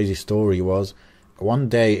crazy story was, one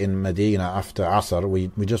day in Medina after Asr,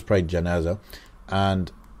 we just prayed janazah, and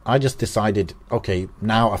I just decided, okay,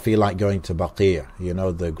 now I feel like going to Baqi',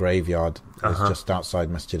 the graveyard is just outside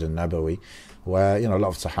Masjid al-Nabawi, where, a lot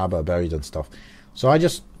of Sahaba are buried and stuff. So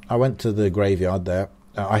I went to the graveyard there.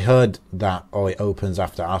 I heard that, it opens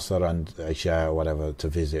after Asr and Isha or whatever, to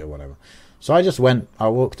visit or whatever. So I just went, I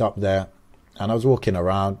walked up there, and I was walking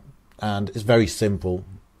around, and it's very simple.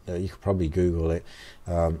 You could probably Google it.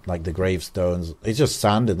 Like the gravestones, it's just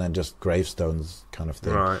sand and then just gravestones kind of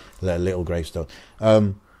thing. Right. They're little gravestones.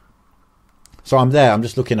 So I'm there, I'm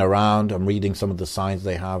just looking around, I'm reading some of the signs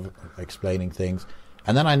they have, explaining things.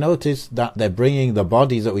 And then I noticed that they're bringing the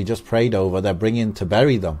bodies that we just prayed over, they're bringing to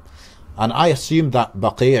bury them. And I assumed that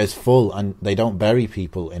Baqi' is full and they don't bury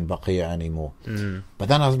people in Baqi' anymore. But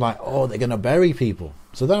then I was like, they're going to bury people.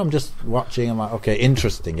 So then I'm just watching, I'm like, okay,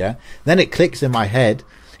 interesting, yeah? Then it clicks in my head,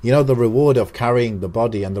 the reward of carrying the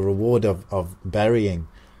body and the reward of burying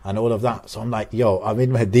and all of that. So I'm like, I'm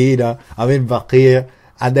in Medina, I'm in Baqi',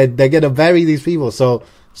 and then they're going to bury these people. So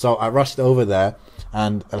I rushed over there,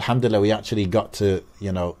 and alhamdulillah, we actually got to,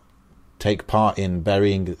 take part in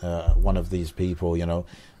burying one of these people,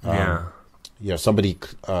 somebody,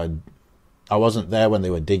 I wasn't there when they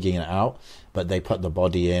were digging it out, but they put the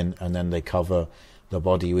body in, and then they cover the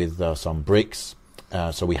body with some bricks.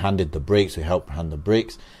 So we handed the bricks, we helped hand the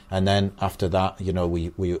bricks, and then after that,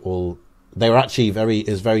 we all, they were actually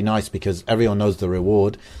it's very nice because everyone knows the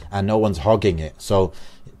reward and no one's hogging it. So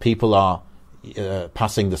people are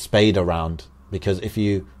passing the spade around, because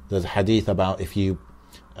there's a hadith about if you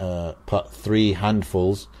put 3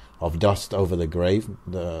 handfuls of dust over the grave,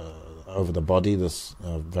 over the body, there's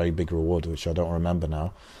a very big reward, which I don't remember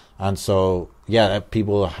now. And so,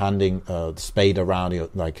 people are handing the spade around.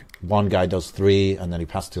 Like one guy does 3, and then he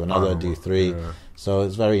passes to another, do 3. Yeah. So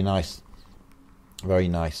it's very nice, very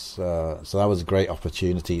nice. So that was a great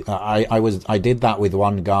opportunity. I did that with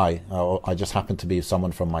one guy. I just happened to be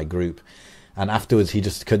someone from my group, and afterwards he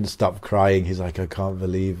just couldn't stop crying. He's like, I can't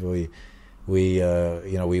believe we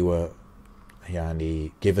were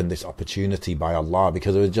given this opportunity by Allah,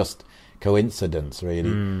 because it was just coincidence,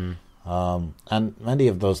 really. And many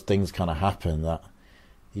of those things kind of happen. That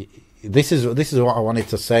this is what I wanted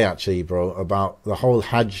to say actually, bro, about the whole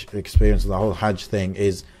Hajj experience. The whole Hajj thing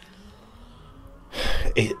is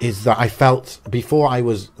that I felt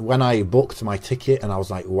when I booked my ticket and I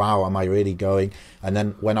was like, wow, am I really going? And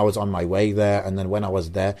then when I was on my way there, and then when I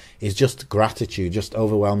was there, it's just gratitude, just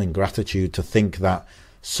overwhelming gratitude to think that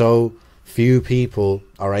so few people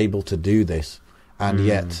are able to do this, and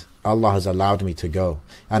yet Allah has allowed me to go.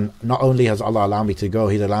 And not only has Allah allowed me to go,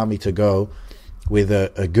 He's allowed me to go with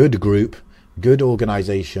a good group, good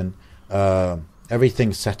organization,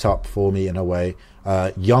 everything set up for me in a way,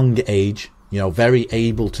 young age, very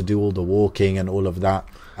able to do all the walking and all of that,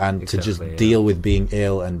 and to just deal with being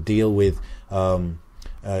ill and deal with,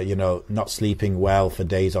 not sleeping well for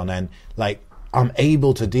days on end. Like, I'm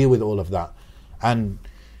able to deal with all of that. And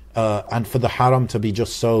for the haram to be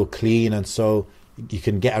just so clean and so you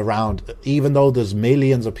can get around, even though there's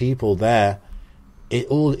millions of people there, it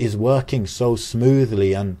all is working so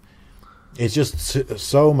smoothly, and it's just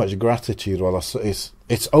so much gratitude. Well,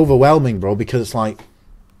 it's overwhelming, bro, because it's like,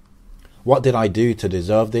 what did I do to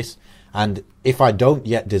deserve this? And if I don't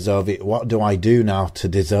yet deserve it, what do I do now to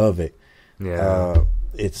deserve it? Yeah.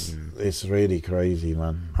 It's really crazy,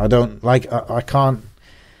 man. I don't like. I can't.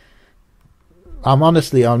 I'm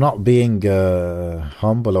not being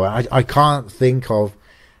humble. I can't think of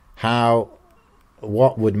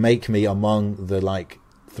what would make me among the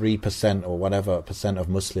 3% or whatever percent of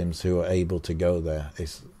Muslims who are able to go there.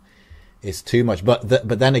 It's too much. But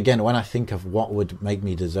then again, when I think of what would make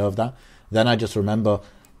me deserve that, then I just remember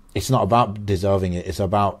it's not about deserving it. It's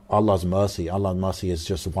about Allah's mercy. Allah's mercy is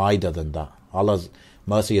just wider than that. Allah's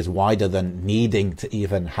mercy is wider than needing to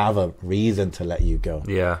even have a reason to let you go.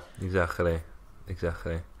 Yeah, exactly.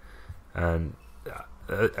 And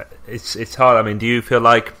it's hard. I mean, do you feel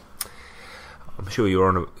like, I'm sure you're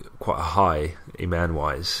on quite a high iman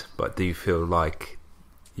wise, but do you feel like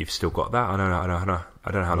you've still got that? I don't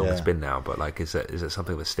know how long it's been now, but is it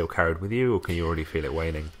something that's still carried with you, or can you already feel it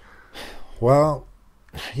waning? Well,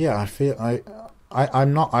 yeah, I feel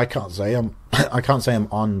I'm not. I can't say I'm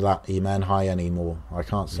on that iman high anymore. I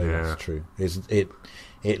can't say that's true.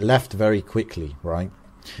 It left very quickly, right?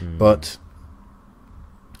 But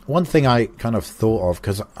one thing I kind of thought of,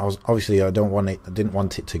 because I didn't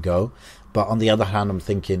want it to go, but on the other hand, I'm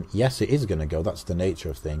thinking, yes, it is going to go. That's the nature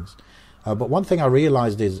of things. But one thing I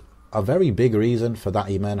realized is a very big reason for that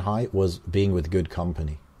iman high was being with good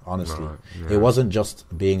company. Honestly, It wasn't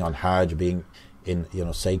just being on Hajj, being in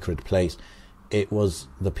sacred place. It was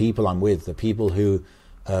the people I'm with, the people who,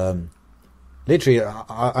 literally,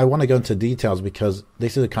 I want to go into details because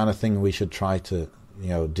this is the kind of thing we should try to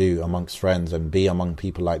do amongst friends and be among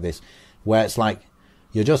people like this, where it's like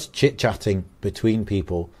you're just chit-chatting between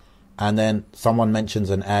people, and then someone mentions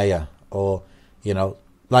an ayah, or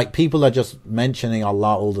people are just mentioning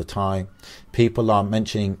Allah all the time. People are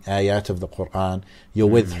mentioning ayat of the Quran. You're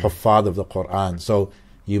with huffaz of the Quran, so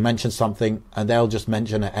you mention something and they'll just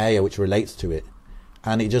mention an ayah which relates to it,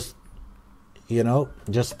 and it just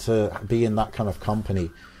just to be in that kind of company,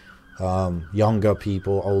 younger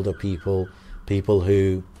people, older people, people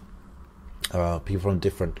who people from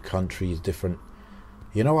different countries, different,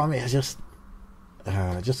 it's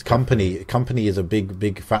just company is a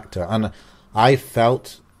big factor. And I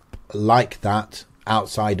felt like that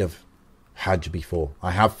outside of Hajj before.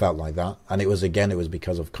 I have felt like that, and it was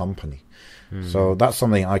because of company. So that's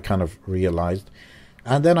something I kind of realized.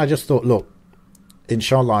 And then I just thought, look,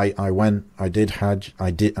 inshallah, I did Hajj,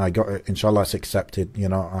 I got it, inshallah it's accepted.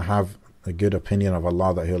 I have a good opinion of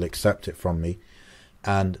Allah that He'll accept it from me.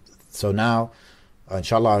 And so now,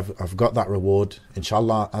 inshallah, I've got that reward.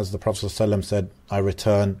 Inshallah, as the Prophet ﷺ said, I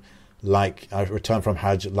return from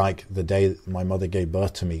Hajj like the day my mother gave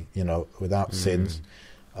birth to me, without sins.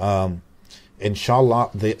 Inshallah,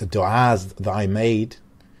 the du'as that I made,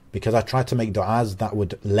 because I tried to make du'as that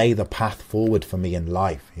would lay the path forward for me in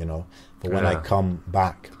life, for when I come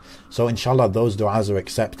back. So inshallah, those du'as are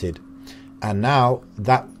accepted. And now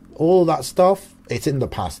that all that stuff, it's in the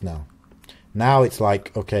past now. Now it's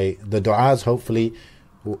like, okay, the du'as, hopefully,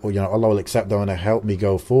 Allah will accept them and help me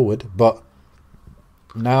go forward. But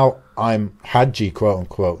now I'm Hajji, quote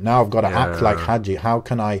unquote. Now I've got to act like Hajji. How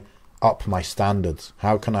can I up my standards?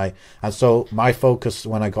 How can I? And so my focus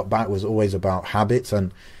when I got back was always about habits.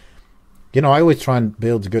 And, I always try and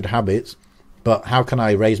build good habits. But how can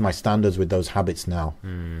I raise my standards with those habits now?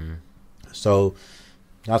 So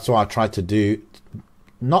that's what I tried to do.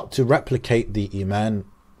 Not to replicate the iman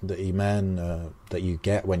that you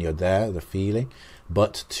get when you're there, the feeling,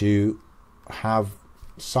 but to have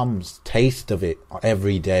some taste of it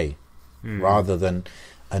every day, rather than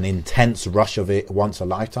an intense rush of it once a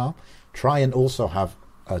lifetime. Try and also have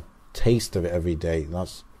a taste of it every day.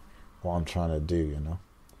 That's what I'm trying to do, you know.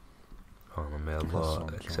 Oh, may Allah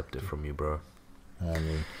accept it from you, bro.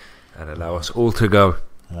 Ameen. And allow us all to go.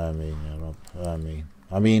 Ameen, ya Rabb. Ameen.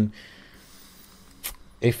 I mean,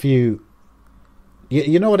 if you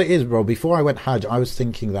know what it is, bro. Before I went Hajj, I was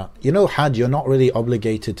thinking that, you know, Hajj, you're not really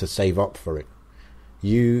obligated to save up for it.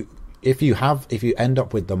 If you end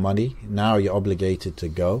up with the money, now you're obligated to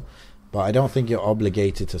go, but I don't think you're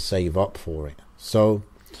obligated to save up for it. So,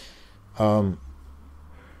 I'm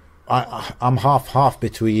half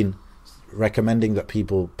between recommending that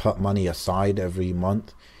people put money aside every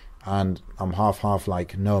month, and I'm half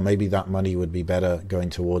like, no, maybe that money would be better going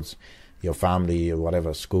towards your family or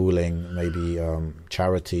whatever, schooling, maybe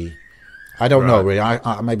charity. I don't know really.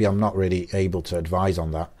 Maybe I'm not really able to advise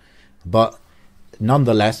on that, but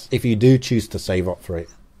nonetheless, if you do choose to save up for it,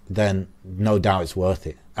 then no doubt it's worth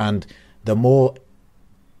it. And the more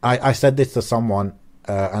I said this to someone,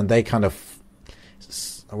 and they kind of,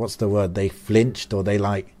 what's the word? They flinched, or they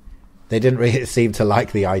didn't really seem to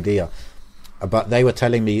like the idea. But they were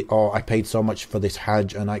telling me, oh, I paid so much for this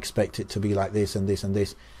Hajj and I expect it to be like this and this and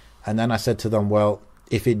this. And then I said to them, well,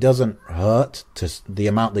 if it doesn't hurt to the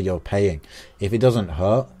amount that you're paying, if it doesn't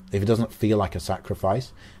hurt, if it doesn't feel like a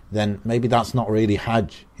sacrifice, then maybe that's not really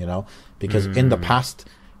Hajj, you know, because in the past,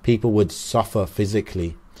 people would suffer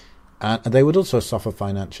physically and they would also suffer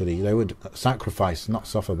financially. They would sacrifice, not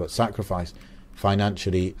suffer, but sacrifice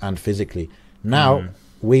financially and physically. Now,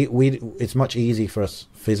 it's much easier for us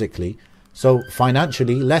physically. So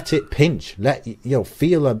financially, let it pinch,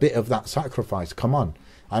 feel a bit of that sacrifice. Come on.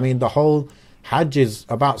 I mean, the whole Hajj is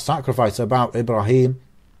about sacrifice, about Ibrahim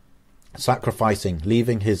sacrificing,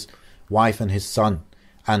 leaving his wife and his son,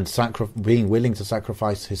 and being willing to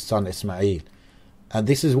sacrifice his son Ismail. And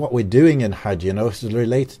this is what we're doing in Hajj, you know, it's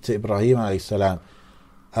related to Ibrahim alayhi salam.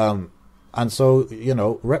 And so, you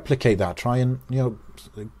know, replicate that, try and, you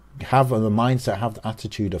know, have the mindset, have the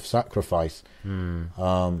attitude of sacrifice.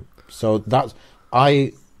 So that's,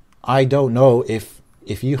 I don't know if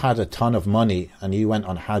you had a ton of money and you went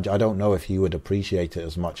on Hajj, I don't know if you would appreciate it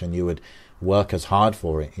as much and you would work as hard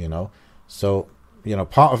for it, you know. So, you know,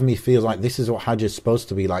 part of me feels like this is what Hajj is supposed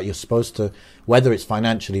to be like. You're supposed to, whether it's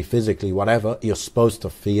financially, physically, whatever, you're supposed to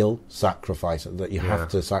feel sacrifice, that you have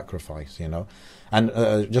to sacrifice, you know. And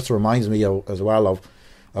just reminds me as well of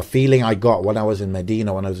a feeling I got when I was in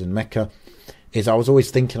Medina, when I was in Mecca, is I was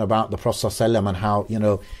always thinking about the Prophet ﷺ and how, you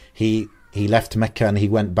know, he left Mecca and he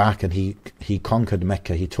went back and he conquered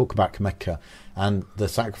Mecca, he took back Mecca, and the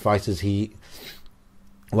sacrifices he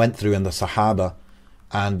went through and the Sahaba,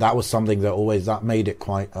 and that was something that made it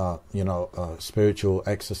quite a spiritual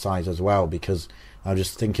exercise as well, because I was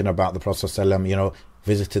just thinking about the Prophet ﷺ, you know,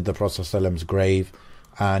 visited the Prophet ﷺ's grave,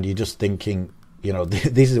 and you're just thinking, you know,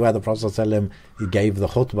 this is where the Prophet ﷺ, he gave the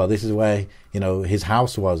khutbah, this is where, you know, his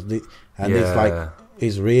house was, and it's like,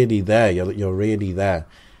 it's really there, you're really there.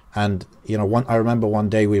 And, you know, I remember one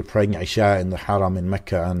day we were praying Isha in the Haram in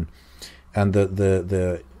Mecca, and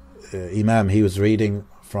the Imam, he was reading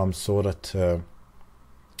from Surah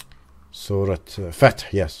Fath,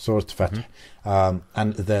 yes, Surah Fath,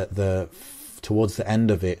 and the towards the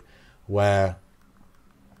end of it, where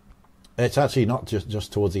it's actually not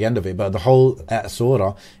just towards the end of it, but the whole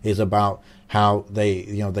surah is about how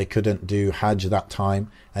they couldn't do Hajj that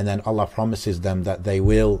time, and then Allah promises them that they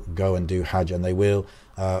will go and do Hajj, and they will,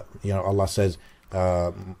 Allah says,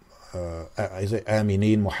 is it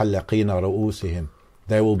aminin muhallaqina ru'usihim,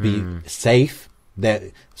 they will be safe.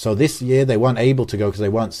 So this year they weren't able to go because they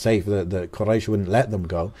weren't safe. The Quraysh wouldn't let them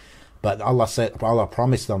go, but Allah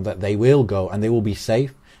promised them that they will go and they will be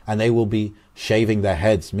safe and they will be shaving their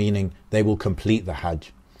heads, meaning they will complete the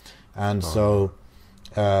Hajj. And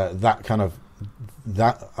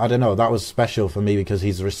that I don't know, that was special for me because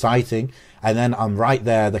he's reciting, and then I'm right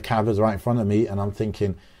there, the Kaaba's right in front of me, and I'm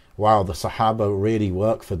thinking, wow, the Sahaba really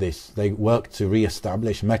worked for this. They worked to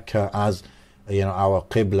re-establish Mecca as, you know, our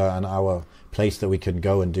Qibla and our place that we can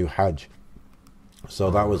go and do Hajj.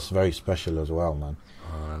 So that was very special as well, man.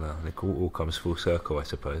 Oh, no. It all comes full circle, I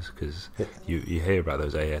suppose, because you hear about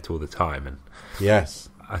those ayat all the time, and yes,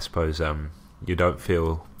 I suppose you don't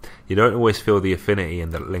always feel the affinity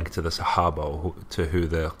and the link to the Sahaba or to who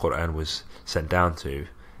the Quran was sent down to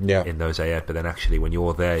in those ayat, but then actually when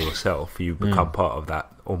you're there yourself, you become part of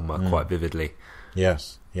that ummah quite vividly.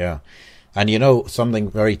 Yes, yeah. And you know, something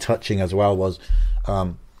very touching as well was,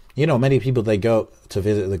 you know, many people, they go to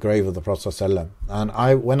visit the grave of the Prophet ﷺ,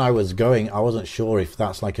 and when I was going, I wasn't sure if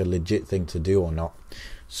that's like a legit thing to do or not.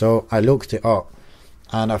 So I looked it up,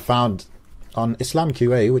 and I found on Islam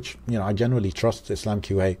QA, which I generally trust Islam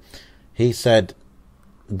QA, he said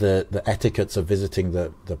the etiquettes of visiting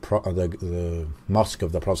the mosque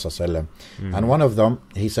of the Prophet ﷺ. And one of them,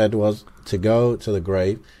 he said, was to go to the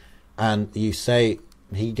grave and you say,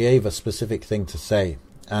 he gave a specific thing to say,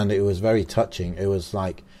 and it was very touching. It was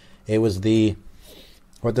the,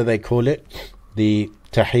 what do they call it? The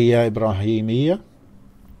Tahiyya Ibrahimiyya.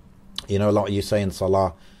 Like you say in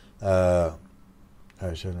Salah, Allahumma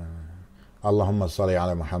salli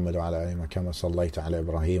ala Muhammad wa ala ali kama sallaita ala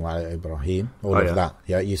Ibrahim wa ala Ibrahim. All of that.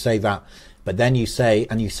 Yeah, you say that. But then you say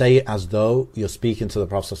it as though you're speaking to the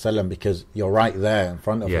Prophet ﷺ, because you're right there in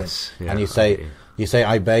front of him. Yeah, and you say,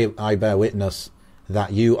 I bear witness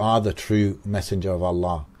that you are the true messenger of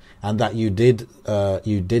Allah, and that you did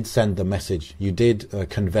send the message, you did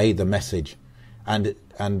convey the message, and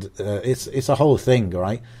it's a whole thing,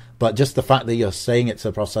 right? But just the fact that you're saying it to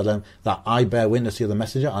the Prophet ﷺ, that I bear witness you're the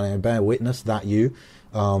messenger, and I bear witness that you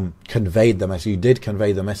conveyed the message, you did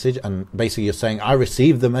convey the message, and basically you're saying I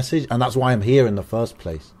received the message, and that's why I'm here in the first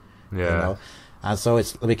place. Yeah. And so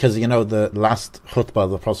it's because the last khutbah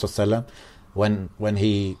of the Prophet ﷺ, when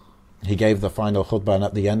he gave the final khutbah, and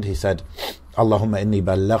at the end he said, Allahumma inni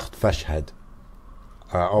ballaghт fashhad.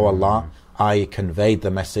 Oh Allah, I conveyed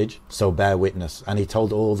the message, so bear witness. And he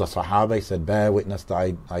told all the Sahaba, he said, bear witness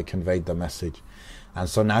that I conveyed the message. And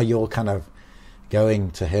so now you're kind of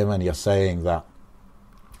going to him and you're saying that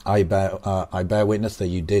I bear witness that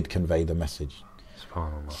you did convey the message.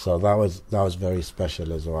 So that was very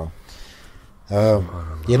special as well.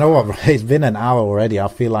 You know what? It's been an hour already. I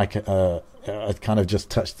feel like I kind of just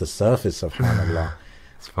touched the surface of SubhanAllah.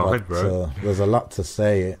 It's fine, bro. There's a lot to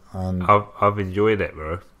say, and I've enjoyed it,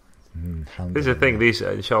 bro. This is the thing.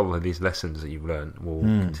 Inshallah, these lessons that you've learned will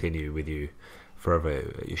continue with you forever.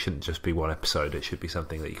 It shouldn't just be one episode. It should be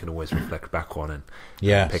something that you can always reflect back on and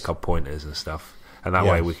pick up pointers and stuff. And that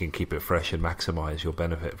way we can keep it fresh and maximise your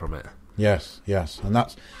benefit from it. Yes, and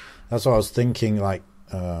that's what I was thinking. Like,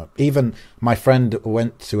 even my friend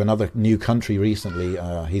went to another new country recently.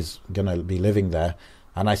 He's gonna be living there,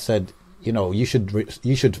 and I said, you should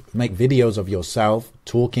make videos of yourself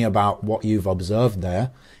talking about what you've observed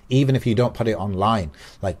there, even if you don't put it online.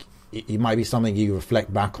 Like, it might be something you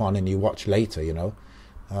reflect back on and you watch later.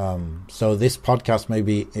 So this podcast,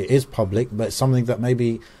 maybe it is public, but it's something that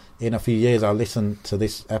maybe in a few years I'll listen to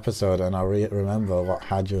this episode and I'll remember what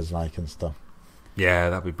Hajj was like and stuff.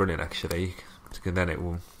 Yeah, that'd be brilliant actually. Because then it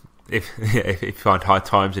will, if you find hard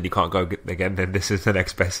times and you can't go again, then this is the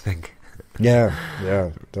next best thing. Yeah,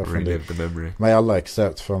 definitely. Relive the memory. May Allah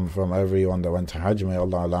accept from everyone that went to Hajj. May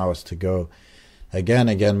Allah allow us to go again,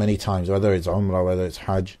 many times, whether it's Umrah, whether it's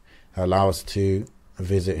Hajj. Allow us to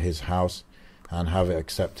visit His house and have it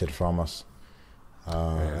accepted from us.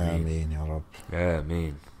 Ameen, Ya Rabb. Yeah,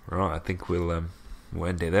 Ameen. Right, I think we'll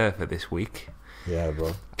end it there for this week. Yeah,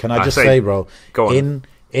 bro. Can I just say, bro? Go on.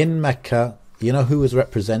 In Mecca, you know who was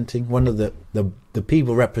representing? One of the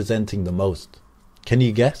people representing the most. Can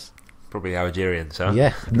you guess? Probably Algerians, huh?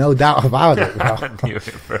 Yeah, no doubt about it, bro. I knew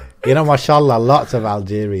it, bro. Mashallah, lots of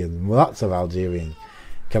Algerians.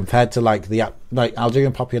 Compared to the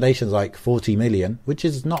Algerian population is like 40 million, which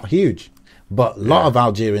is not huge, but a lot of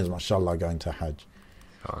Algerians, mashallah, going to Hajj.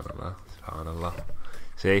 SubhanAllah.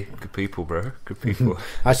 See, good people, bro. Good people.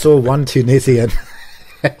 I saw one Tunisian.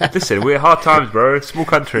 Listen, we're hard times, bro. Small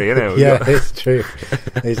country, Yeah, it's true.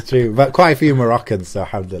 It's true. But quite a few Moroccans, so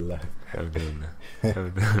alhamdulillah.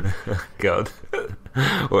 God.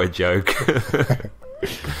 What a joke.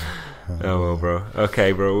 Oh, well, bro.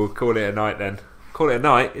 Okay, bro. We'll call it a night then. Call it a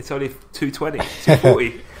night. It's only 2:20,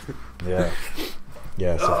 2:40.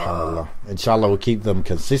 Yeah, subhanallah. Inshallah, we'll keep them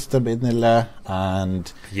consistent, idhnillah.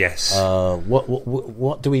 And yes.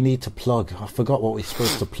 What do we need to plug? I forgot what we're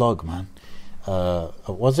supposed to plug, man.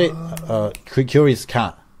 Was it Curious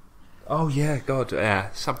Cat? Oh yeah, God,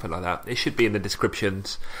 yeah, something like that. It should be in the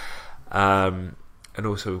descriptions. And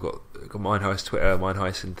also we've got Mine Heist Twitter, Mine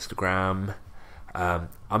Heist Instagram.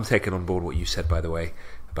 I'm taking on board what you said, by the way,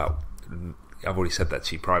 about. I've already said that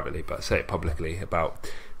to you privately, but I say it publicly about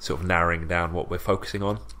sort of narrowing down what we're focusing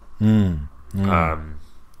on.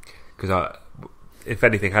 Because if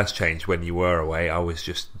anything has changed, when you were away, I was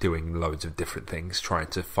just doing loads of different things, trying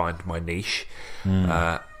to find my niche.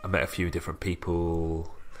 I met a few different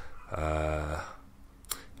people, and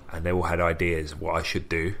they all had ideas of what I should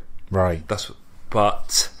do. Right.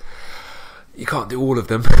 But you can't do all of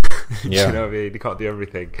them. Yeah. You know what I mean? You can't do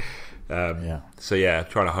everything. So yeah,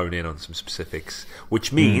 trying to hone in on some specifics,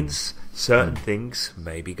 which means certain things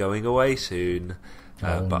may be going away soon.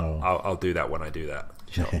 I'll do that when I do that.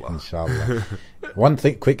 Inshallah. Inshallah. One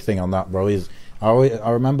quick thing on that, bro, is I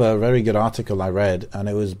remember a very good article I read, and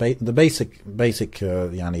it was the basic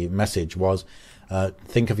yani message was,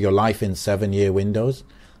 think of your life in 7-year windows.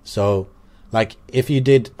 So, like, if you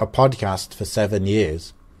did a podcast for 7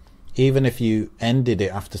 years, even if you ended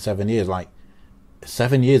it after 7 years, like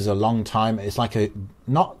 7 years is a long time. It's like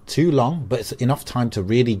not too long, but it's enough time to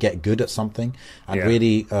really get good at something and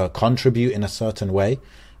really contribute in a certain way.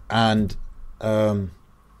 And but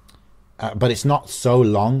it's not so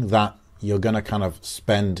long that you're gonna kind of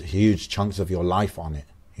spend huge chunks of your life on it,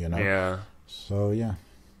 you know. Yeah. So yeah.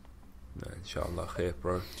 No, inshallah, khair,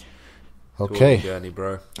 bro. Okay. Journey,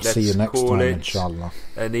 bro. See you next time, inshallah.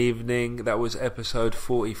 An evening. That was episode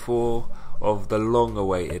 44 of the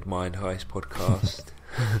long-awaited Mind Heist podcast.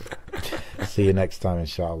 See you next time,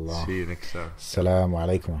 inshallah. See you next time. Assalamu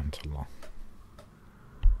alaikum wa rahmatullah.